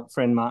 like our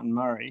friend Martin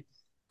Murray,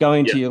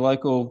 going to your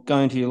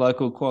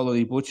local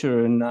quality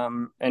butcher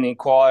and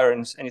inquire,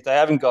 and if they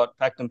haven't got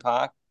Pacdon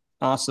Park,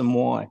 ask them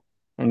why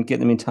and get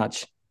them in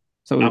touch.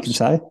 That's what we can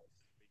say.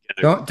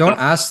 Don't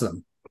ask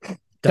them.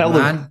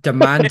 Demand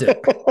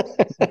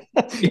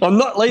it. I'm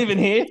not leaving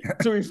here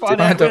till we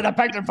find out where the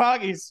Pacdon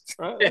Park is.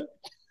 Right?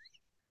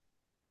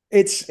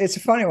 It's a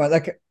funny one.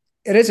 Like,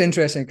 it is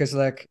interesting because,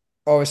 like,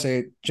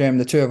 obviously, Jim,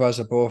 the two of us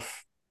are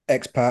both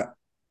expat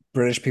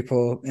British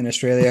people in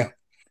Australia,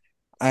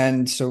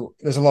 and so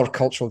there's a lot of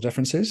cultural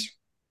differences.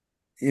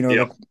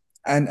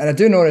 And I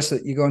do notice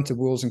that you go into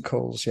Wools and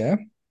Coles,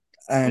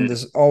 and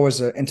there's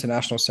always an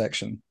international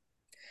section,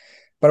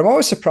 but I'm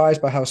always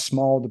surprised by how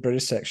small the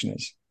British section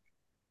is.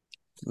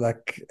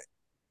 Like,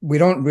 we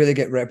don't really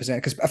get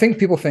represented, because I think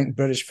people think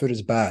British food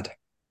is bad,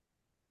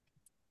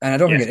 and I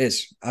don't think it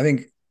is. I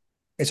think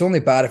it's only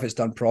bad if it's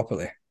done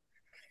properly,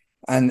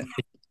 but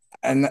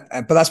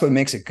that's what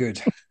makes it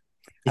good.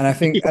 And I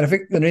think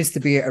there needs to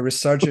be a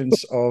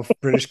resurgence of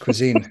British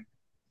cuisine,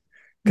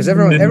 because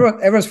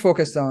everyone's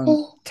focused on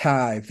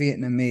Thai,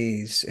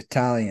 Vietnamese,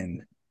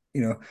 Italian,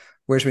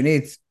 whereas we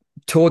need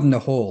toad in the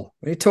hole.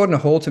 We need toad in the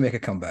hole to make a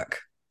comeback.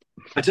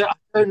 I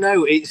don't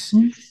know. It's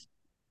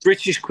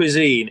British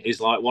cuisine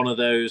is like one of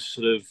those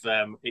sort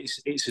of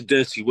it's a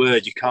dirty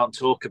word. You can't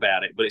talk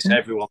about it, but it's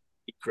everyone's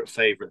secret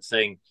favorite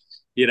thing.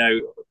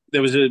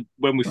 There was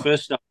when we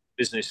first started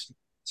the business,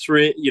 2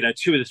 of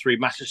the 3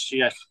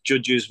 MasterChef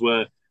judges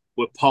were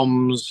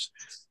Poms.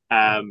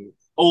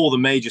 All the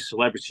major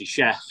celebrity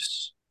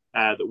chefs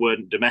that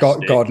weren't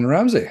domestic. Gordon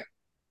Ramsay,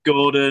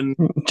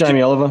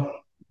 Jamie Oliver,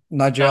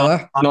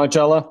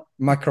 Nigella,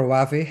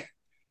 Microwavy.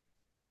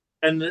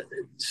 And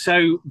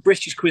so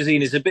British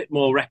cuisine is a bit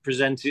more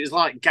represented. It's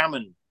like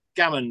gammon.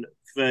 Gammon,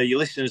 for your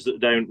listeners that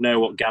don't know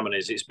what gammon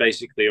is, it's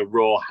basically a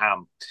raw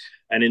ham.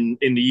 And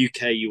in the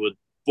UK, you would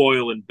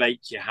boil and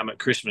bake your ham at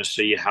Christmas,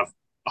 so you have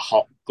a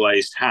hot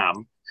glazed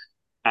ham.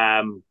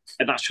 And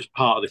that's just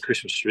part of the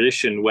Christmas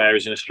tradition.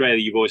 Whereas in Australia,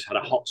 you've always had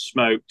a hot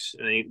smoked,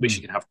 which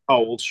you can have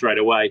cold straight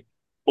away,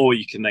 or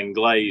you can then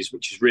glaze,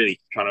 which is really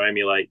trying to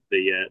emulate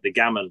the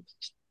gammon.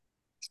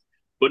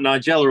 But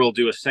Nigella will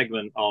do a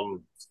segment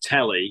on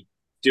telly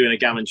doing a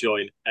gammon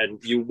joint,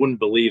 and you wouldn't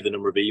believe the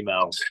number of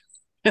emails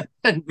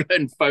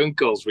and phone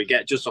calls we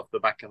get just off the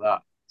back of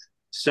that.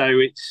 So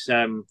it's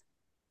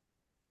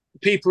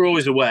people are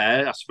always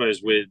aware, I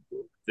suppose, with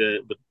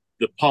the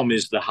POM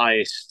is the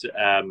highest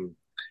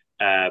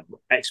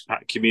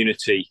expat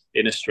community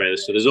in Australia.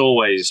 So there's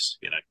always,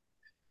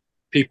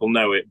 people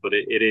know it, but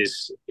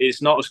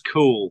it's not as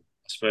cool,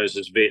 I suppose,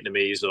 as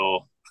Vietnamese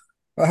or.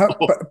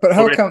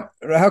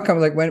 How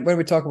come like when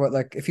we talk about,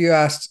 like, if you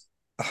asked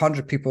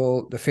 100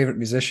 people the favorite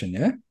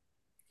musician,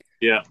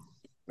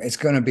 it's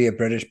going to be a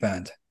British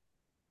band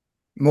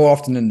more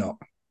often than not,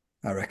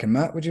 I reckon.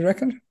 Matt, would you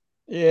reckon?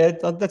 Yeah,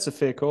 that's a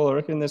fair call. I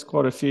reckon there's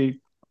quite a few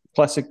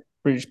classic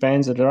British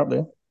bands that are up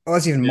there. Oh,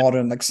 that's even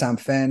modern, like Sam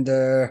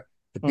Fender,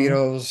 the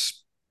Beatles,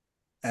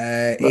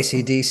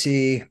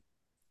 AC/DC,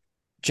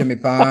 Jimmy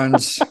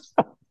Barnes.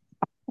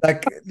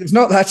 Like, there's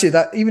not actually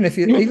that. Even if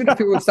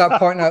people would start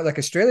pointing out like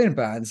Australian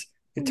bands,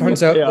 it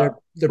turns out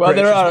they're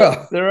British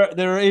as well.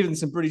 There are even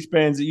some British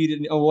bands that you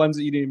didn't, or ones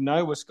that you didn't even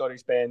know were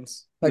Scottish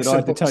bands. Like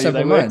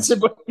Simple Minds.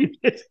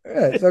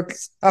 Yeah, look,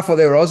 I thought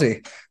they were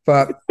Aussie,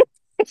 but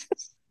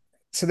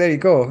so there you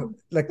go.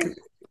 Like,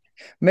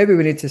 maybe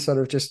we need to sort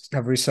of just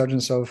have a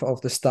resurgence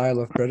of the style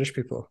of British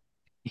people.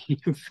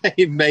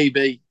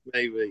 maybe.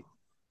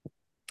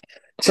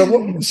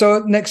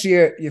 So next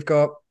year you've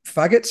got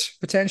faggots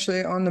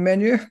potentially on the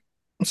menu,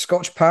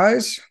 Scotch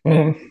pies.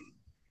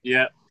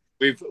 Yeah,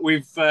 we've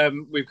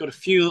got a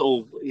few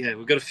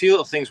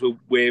little things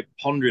we're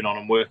pondering on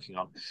and working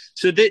on.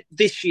 So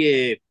this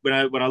year, when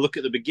I look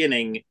at the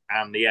beginning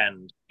and the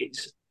end,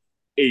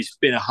 it's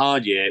been a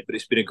hard year, but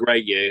it's been a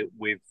great year.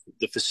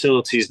 The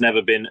facility's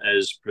never been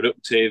as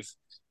productive.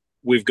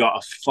 We've got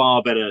a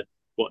far better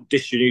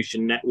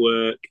distribution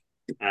network.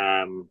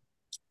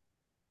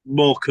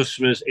 more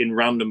customers in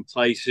random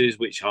places,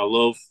 which I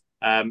love.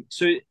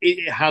 So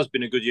it has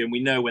been a good year, and we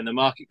know when the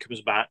market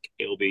comes back,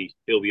 it'll be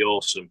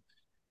awesome.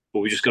 But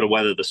we just got to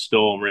weather the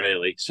storm,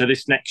 really. So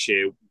this next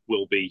year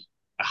will be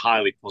a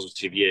highly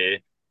positive year,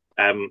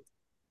 and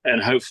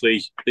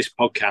hopefully this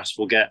podcast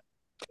will get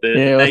the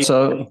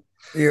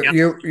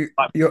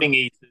thing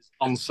eaters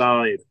on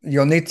side.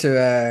 You'll need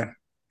to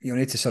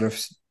sort of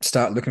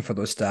start looking for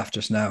those staff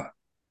just now.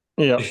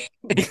 Yeah.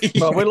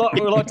 Well, we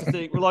like to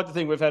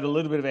think we've had a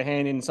little bit of a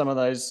hand in some of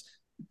those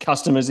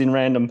customers in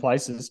random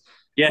places.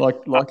 Yeah.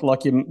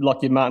 Like your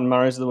Martin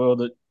Murrays of the world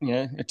that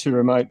are too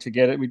remote to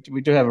get it.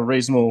 We do have a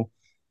reasonable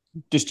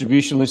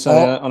distribution list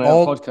on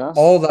our podcast.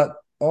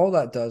 All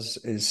that does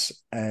is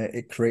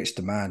it creates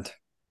demand.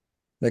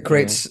 It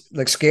creates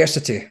like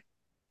scarcity.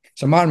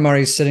 So Martin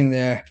Murray's sitting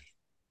there,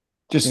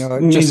 just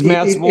his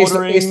mouth's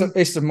watering.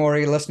 Easter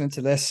Murray listening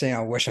to this, saying,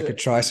 "I wish I could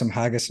try some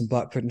haggis and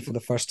black pudding for the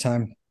first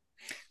time."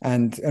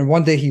 And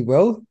one day he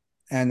will,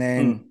 and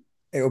then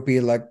it'll be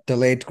like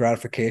delayed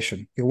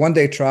gratification. He'll one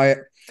day try it,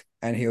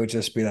 and he'll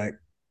just be like,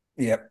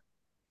 "Yep,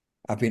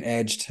 I've been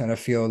edged, and I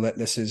feel that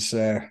this is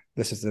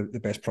the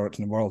best product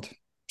in the world."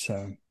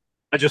 So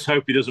I just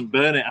hope he doesn't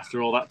burn it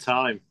after all that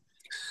time.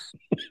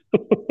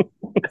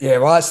 Yeah,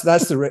 well,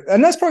 that's the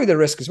and that's probably the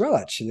risk as well.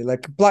 Actually,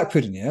 like black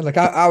pudding, like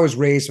I was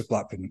raised with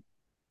black pudding,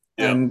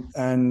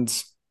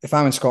 and if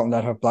I'm in Scotland,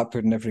 I'd have black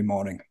pudding every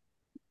morning,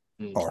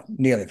 or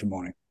nearly every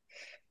morning.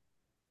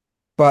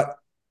 But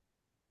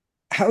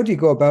how do you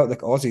go about like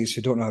Aussies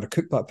who don't know how to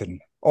cook black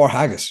pudding or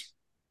haggis?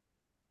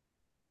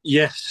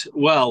 Yes,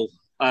 well,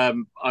 I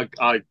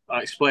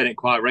explain it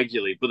quite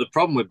regularly, but the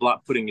problem with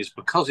black pudding is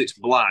because it's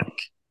black,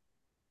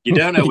 you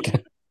don't know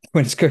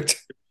when it's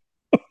cooked.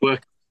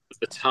 Work at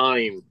the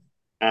time.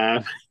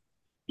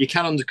 You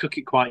can undercook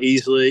it quite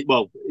easily.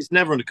 Well, it's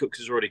never undercooked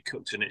because it's already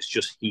cooked and it's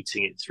just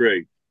heating it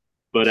through.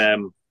 But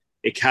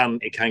it can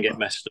get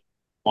messed up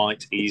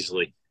quite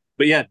easily.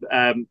 But yeah,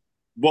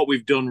 what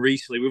we've done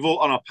recently,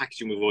 on our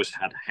packaging, we've always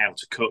had how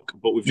to cook,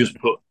 but we've just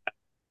put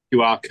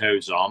QR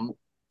codes on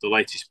the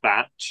latest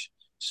batch.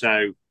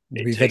 So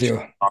it takes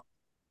video.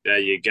 There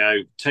you go.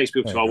 Takes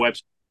people to our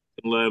website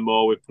and learn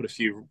more. We've put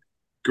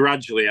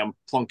gradually I'm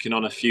plonking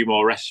on a few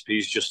more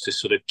recipes just to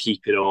sort of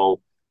keep it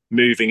all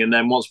moving. And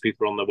then once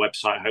people are on the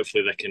website,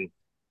 hopefully they can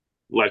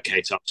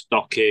locate our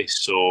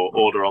stockists or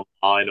order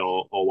online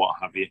or what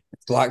have you.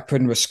 Black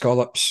pudding with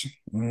scallops.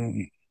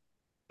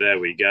 There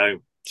we go.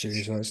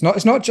 Jesus.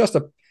 It's not just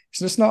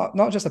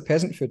a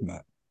peasant food,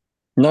 Matt.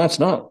 No, it's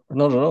not at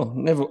all.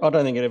 Never. I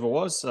don't think it ever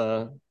was.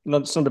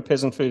 It's not a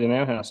peasant food in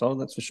our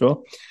household, that's for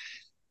sure.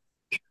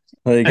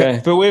 There you go.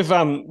 But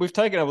we've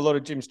taken up a lot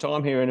of Jim's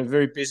time here in a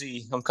very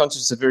busy. I'm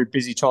conscious it's a very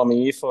busy time of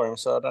year for him,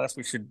 so I don't know if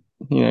we should,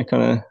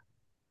 kind of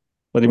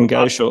let him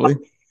go shortly.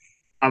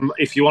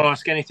 If you want to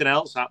ask anything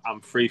else,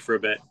 I'm free for a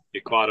bit.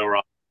 You're quite all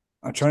right.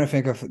 I'm trying to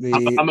think of the.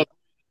 I'm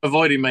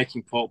avoiding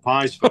making pork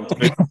pies.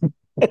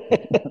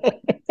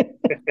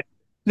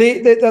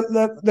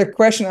 The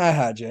question I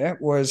had,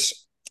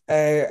 was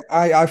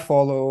I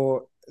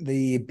follow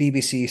the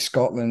BBC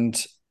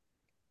Scotland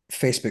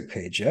Facebook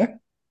page,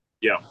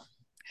 Yeah.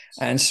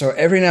 And so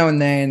every now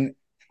and then,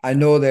 I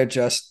know they're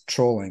just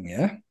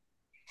trolling,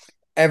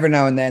 Every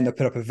now and then they'll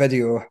put up a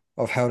video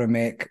of how to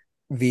make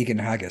vegan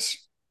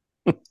haggis.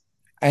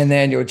 And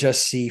then you'll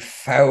just see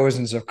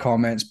thousands of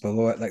comments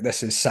below it, like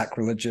this is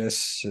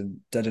sacrilegious and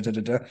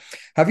da-da-da-da-da.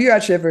 Have you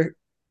actually ever...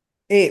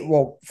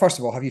 well, first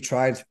of all, have you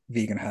tried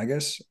vegan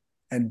haggis?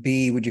 And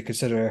B, would you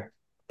consider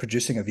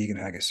producing a vegan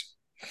haggis?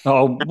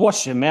 Oh,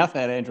 wash your mouth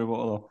out, Andrew.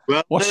 Well,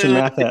 wash your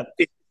mouth out.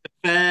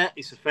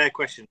 It's a fair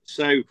question.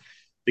 So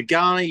the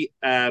guy,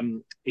 a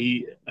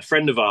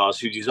friend of ours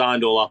who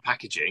designed all our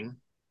packaging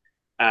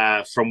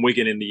from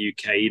Wigan in the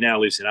UK, he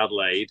now lives in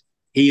Adelaide.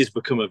 He has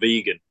become a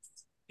vegan.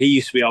 He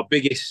used to be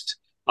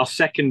our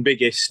second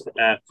biggest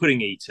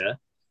pudding eater.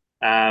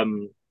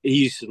 He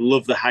used to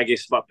love the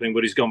haggis black pudding,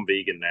 but he's gone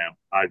vegan now.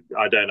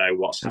 I don't know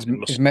what's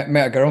happened. He's met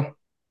a girl.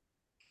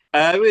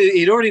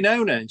 He'd already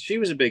known her, and she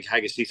was a big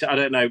haggis eater. I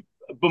don't know,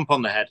 a bump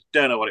on the head.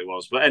 Don't know what it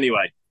was, but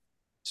anyway.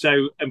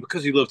 So, and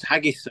because he loved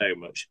haggis so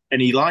much,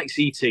 and he likes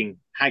eating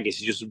haggis,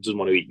 he just doesn't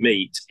want to eat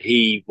meat.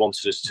 He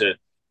wanted us to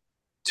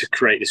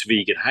create this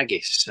vegan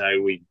haggis.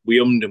 So we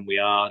ummed and we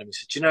ahed, and we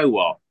said, you know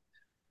what?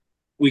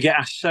 We get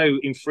asked so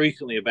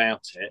infrequently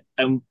about it,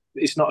 and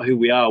it's not who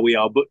we are. We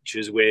are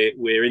butchers.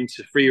 We're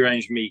into free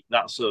range meat.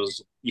 That's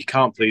us. You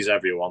can't please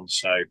everyone.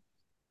 So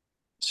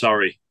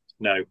sorry,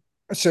 no.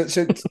 So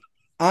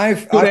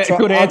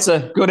good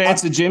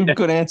answer, Jim.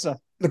 Good answer.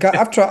 Look,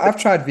 I've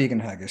tried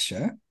vegan haggis,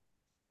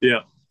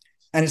 yeah,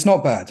 and it's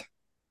not bad.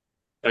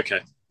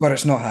 Okay, but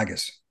it's not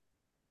haggis.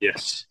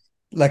 Yes,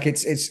 like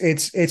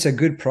it's a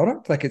good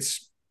product. Like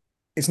it's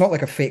not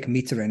like a fake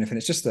meat or anything.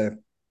 It's just a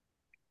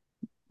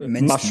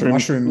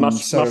mushroom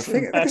sort of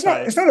thing. Like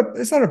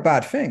it's not a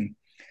bad thing.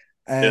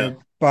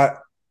 But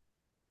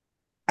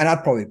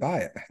I'd probably buy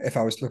it if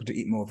I was looking to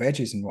eat more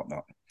veggies and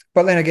whatnot.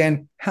 But then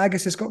again,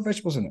 haggis has got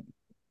vegetables in it.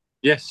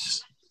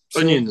 Yes,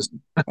 onions,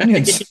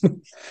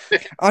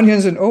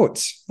 onions and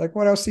oats. Like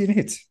what else do you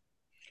need?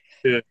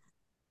 Yeah.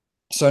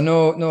 So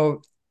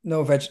no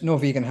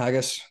vegan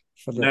haggis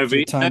for No, the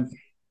no, time.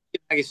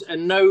 I guess,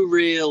 and no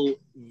real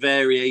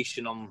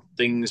variation on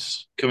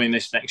things coming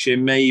this next year.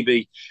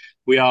 Maybe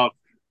we are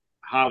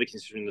hardly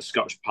considering the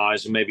Scotch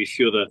pies and maybe a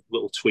few other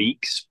little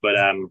tweaks, but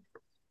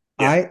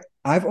yeah,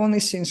 I've only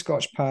seen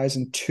Scotch pies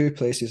in two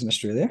places in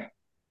Australia.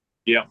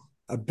 yeah,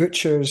 A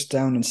butcher's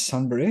down in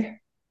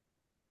Sunbury,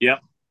 yeah,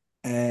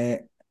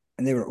 and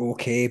they were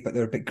okay, but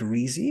they're a bit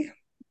greasy.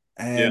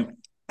 yeah.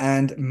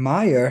 And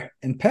Meyer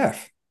in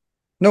Perth.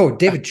 No,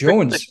 David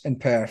Jones in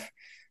Perth.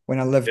 When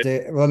I lived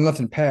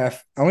in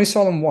Perth, I only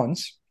saw them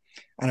once,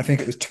 and I think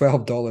it was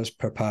 $12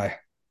 per pie.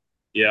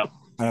 Yeah,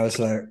 And I was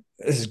like,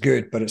 "This is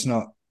good, but it's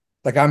not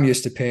like I'm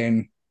used to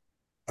paying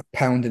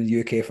 £1 in the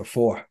UK for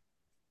four."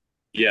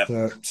 yeah.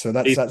 So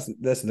that's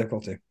the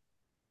difficulty.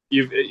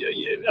 You've,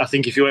 I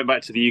think if you went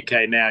back to the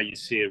UK now, you'd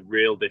see a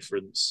real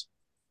difference.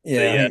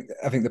 Yeah,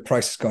 I think the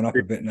price has gone up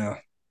a bit now.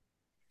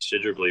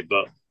 Considerably,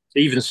 but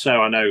even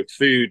so, I know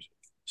food,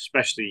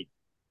 especially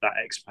that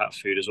expat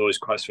food, is always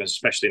quite expensive,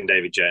 especially in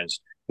David Jones.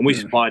 And we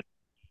supplied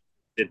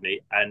Sydney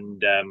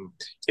and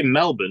in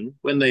Melbourne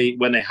when they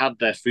had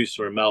their food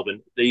store in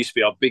Melbourne, they used to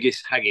be our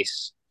biggest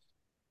haggis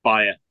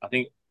buyer. I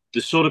think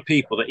the sort of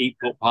people that eat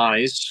pot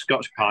pies,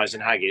 Scotch pies,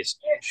 and haggis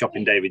shop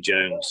in David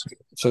Jones.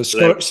 So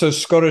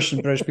Scottish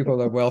and British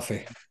people are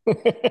wealthy,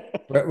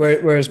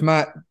 whereas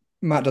Matt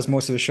does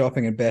most of the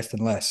shopping in Best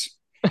and Less.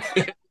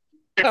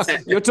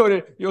 You're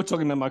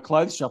talking about my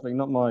clothes shopping,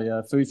 not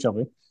my food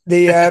shopping.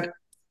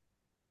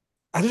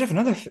 I did have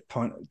another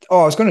point.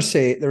 Oh, I was going to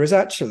say there is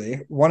actually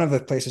one of the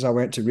places I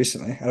went to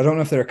recently, and I don't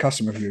know if they're a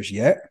customer of yours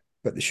yet,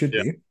 but they should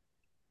be.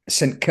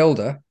 St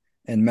Kilda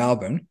in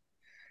Melbourne.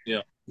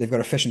 Yeah, they've got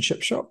a fish and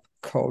chip shop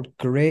called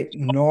Great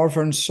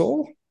Northern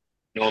Soul.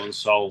 Northern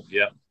Soul,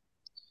 yeah,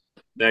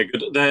 they're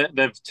good.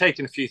 They've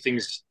taken a few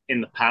things in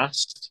the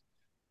past,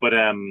 but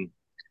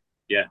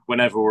yeah,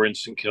 whenever we're in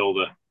St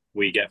Kilda,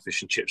 we get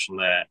fish and chips from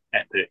there.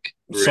 Epic,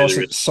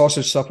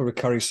 sausage supper with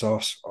curry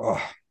sauce.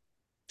 Oh,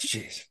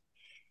 jeez.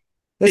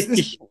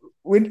 This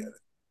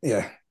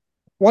yeah.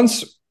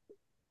 Once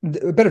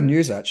a bit of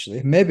news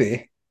actually,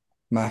 maybe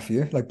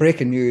Matthew, like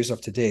breaking news of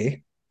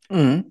today.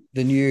 The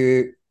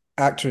new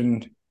actor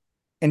and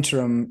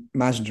interim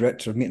managing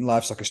director of Meat and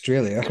Livestock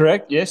Australia,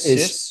 correct? Yes,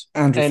 is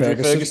Andrew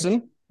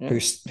Ferguson, yeah.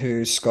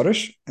 who's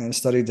Scottish and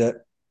studied at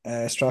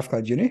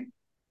Strathclyde Uni.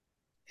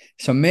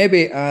 So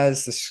maybe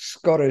as the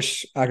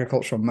Scottish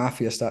agricultural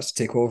mafia starts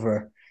to take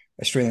over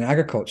Australian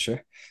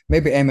agriculture,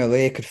 maybe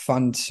MLA could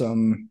fund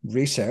some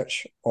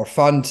research or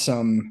fund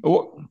some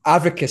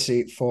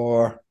advocacy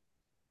for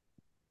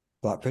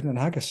black pudding and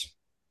haggis.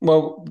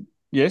 Well,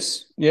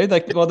 yes, yeah.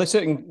 They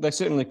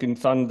certainly can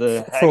fund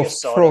the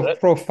haggis side of it.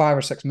 Throw 5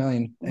 or 6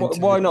 million.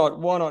 Why not?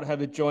 Why not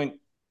have a joint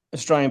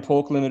Australian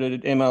Pork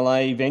Limited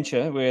MLA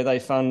venture where they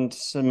fund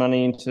some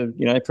money into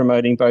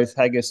promoting both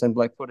haggis and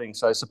black pudding,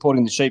 so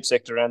supporting the sheep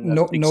sector and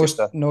the pig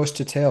sector. Nose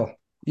to tail.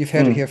 You've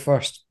heard it here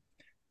first.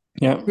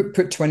 Yeah,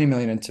 put 20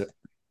 million into it.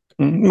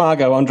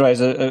 Margot Andre's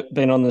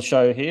been on the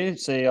show here,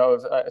 CEO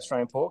of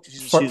Australian Pork.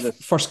 She's a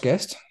first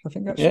guest, I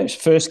think. Actually. Yeah,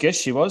 first guest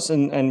she was,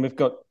 and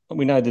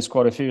we know there's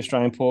quite a few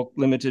Australian Pork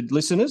Limited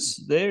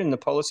listeners there in the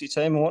policy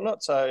team and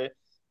whatnot. So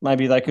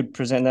maybe they could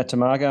present that to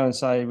Margot and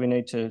say we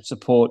need to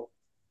support,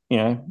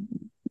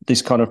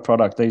 this kind of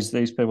product.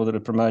 These people that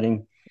are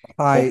promoting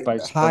high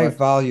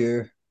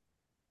value,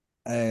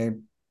 high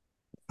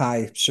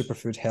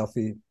superfood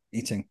healthy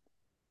eating.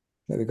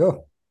 There we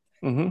go.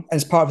 And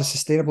it's part of the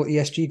sustainable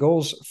ESG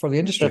goals for the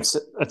industry.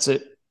 That's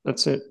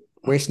it.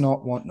 Waste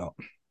not, want not.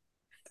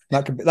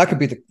 That could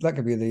be the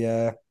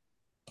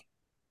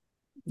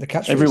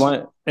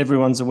catchphrase.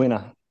 Everyone's a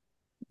winner.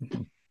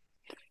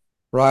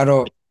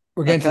 Righto.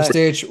 We're getting to the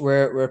stage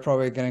where we're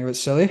probably getting a bit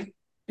silly.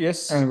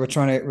 Yes. And we're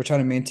trying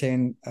to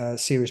maintain a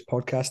serious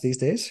podcast these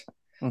days.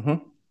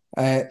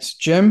 It's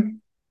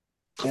Jim.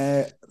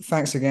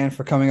 Thanks again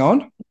for coming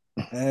on.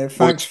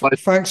 Thanks for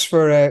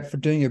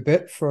doing your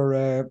bit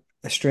for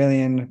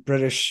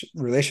Australian-British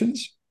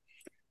relations.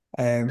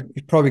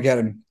 You'd probably get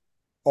an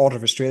Order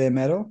of Australia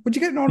medal. Would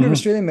you get an Order of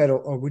Australia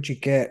medal, or would you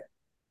get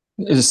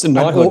a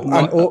knighthood?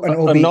 An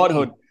OBE? A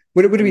knighthood.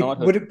 Would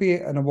it be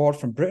an award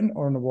from Britain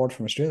or an award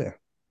from Australia?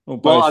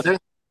 Well,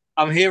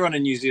 I'm here on a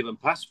New Zealand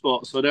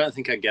passport, so I don't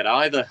think I'd get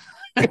either.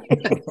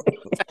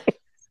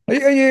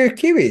 Are you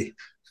Kiwi?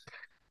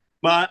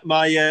 My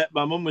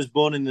mum was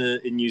born in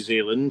New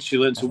Zealand. She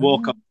learned to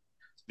walk up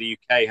to the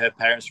UK. Her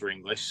parents were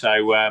English,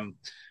 so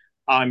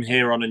I'm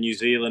here on a New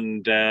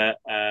Zealand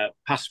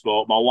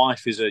passport. My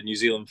wife is a New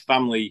Zealand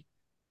family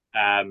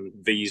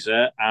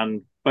visa,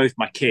 and both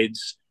my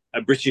kids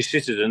are British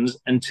citizens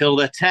until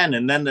they're 10,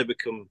 and then they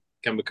can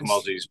become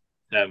Aussies.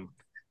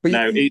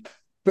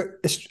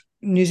 But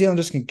New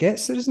Zealanders can get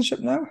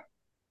citizenship now?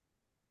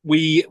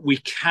 We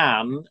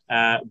can,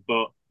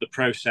 but the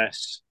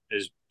process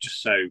is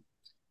just so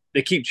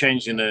they keep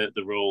changing the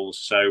rules.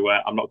 So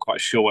I'm not quite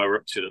sure where we're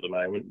up to at the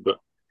moment, but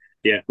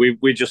yeah,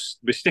 we're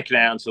sticking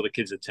out until the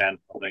kids are 10,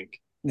 I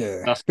think.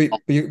 Yeah, but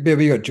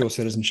you got dual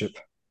citizenship.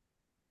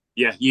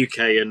 Yeah,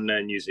 UK and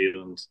New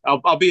Zealand.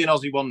 I'll be in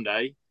Aussie one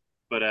day,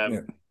 but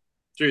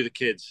through the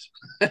kids.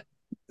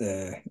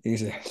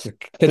 Easy. So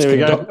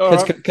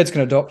kids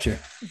can adopt you.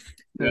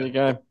 There you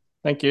go.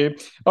 Thank you.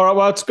 All right.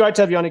 Well, it's great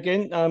to have you on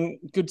again.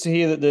 Good to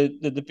hear that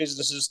the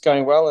business is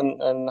going well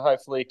and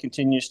hopefully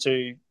continues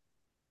to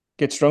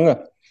get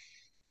stronger.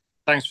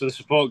 Thanks for the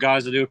support,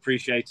 guys. I do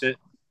appreciate it.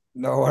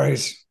 No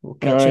worries. We'll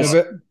catch you in a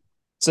bit.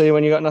 See you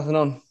when you got nothing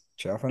on.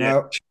 Ciao for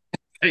now.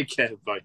 Take care. Bye.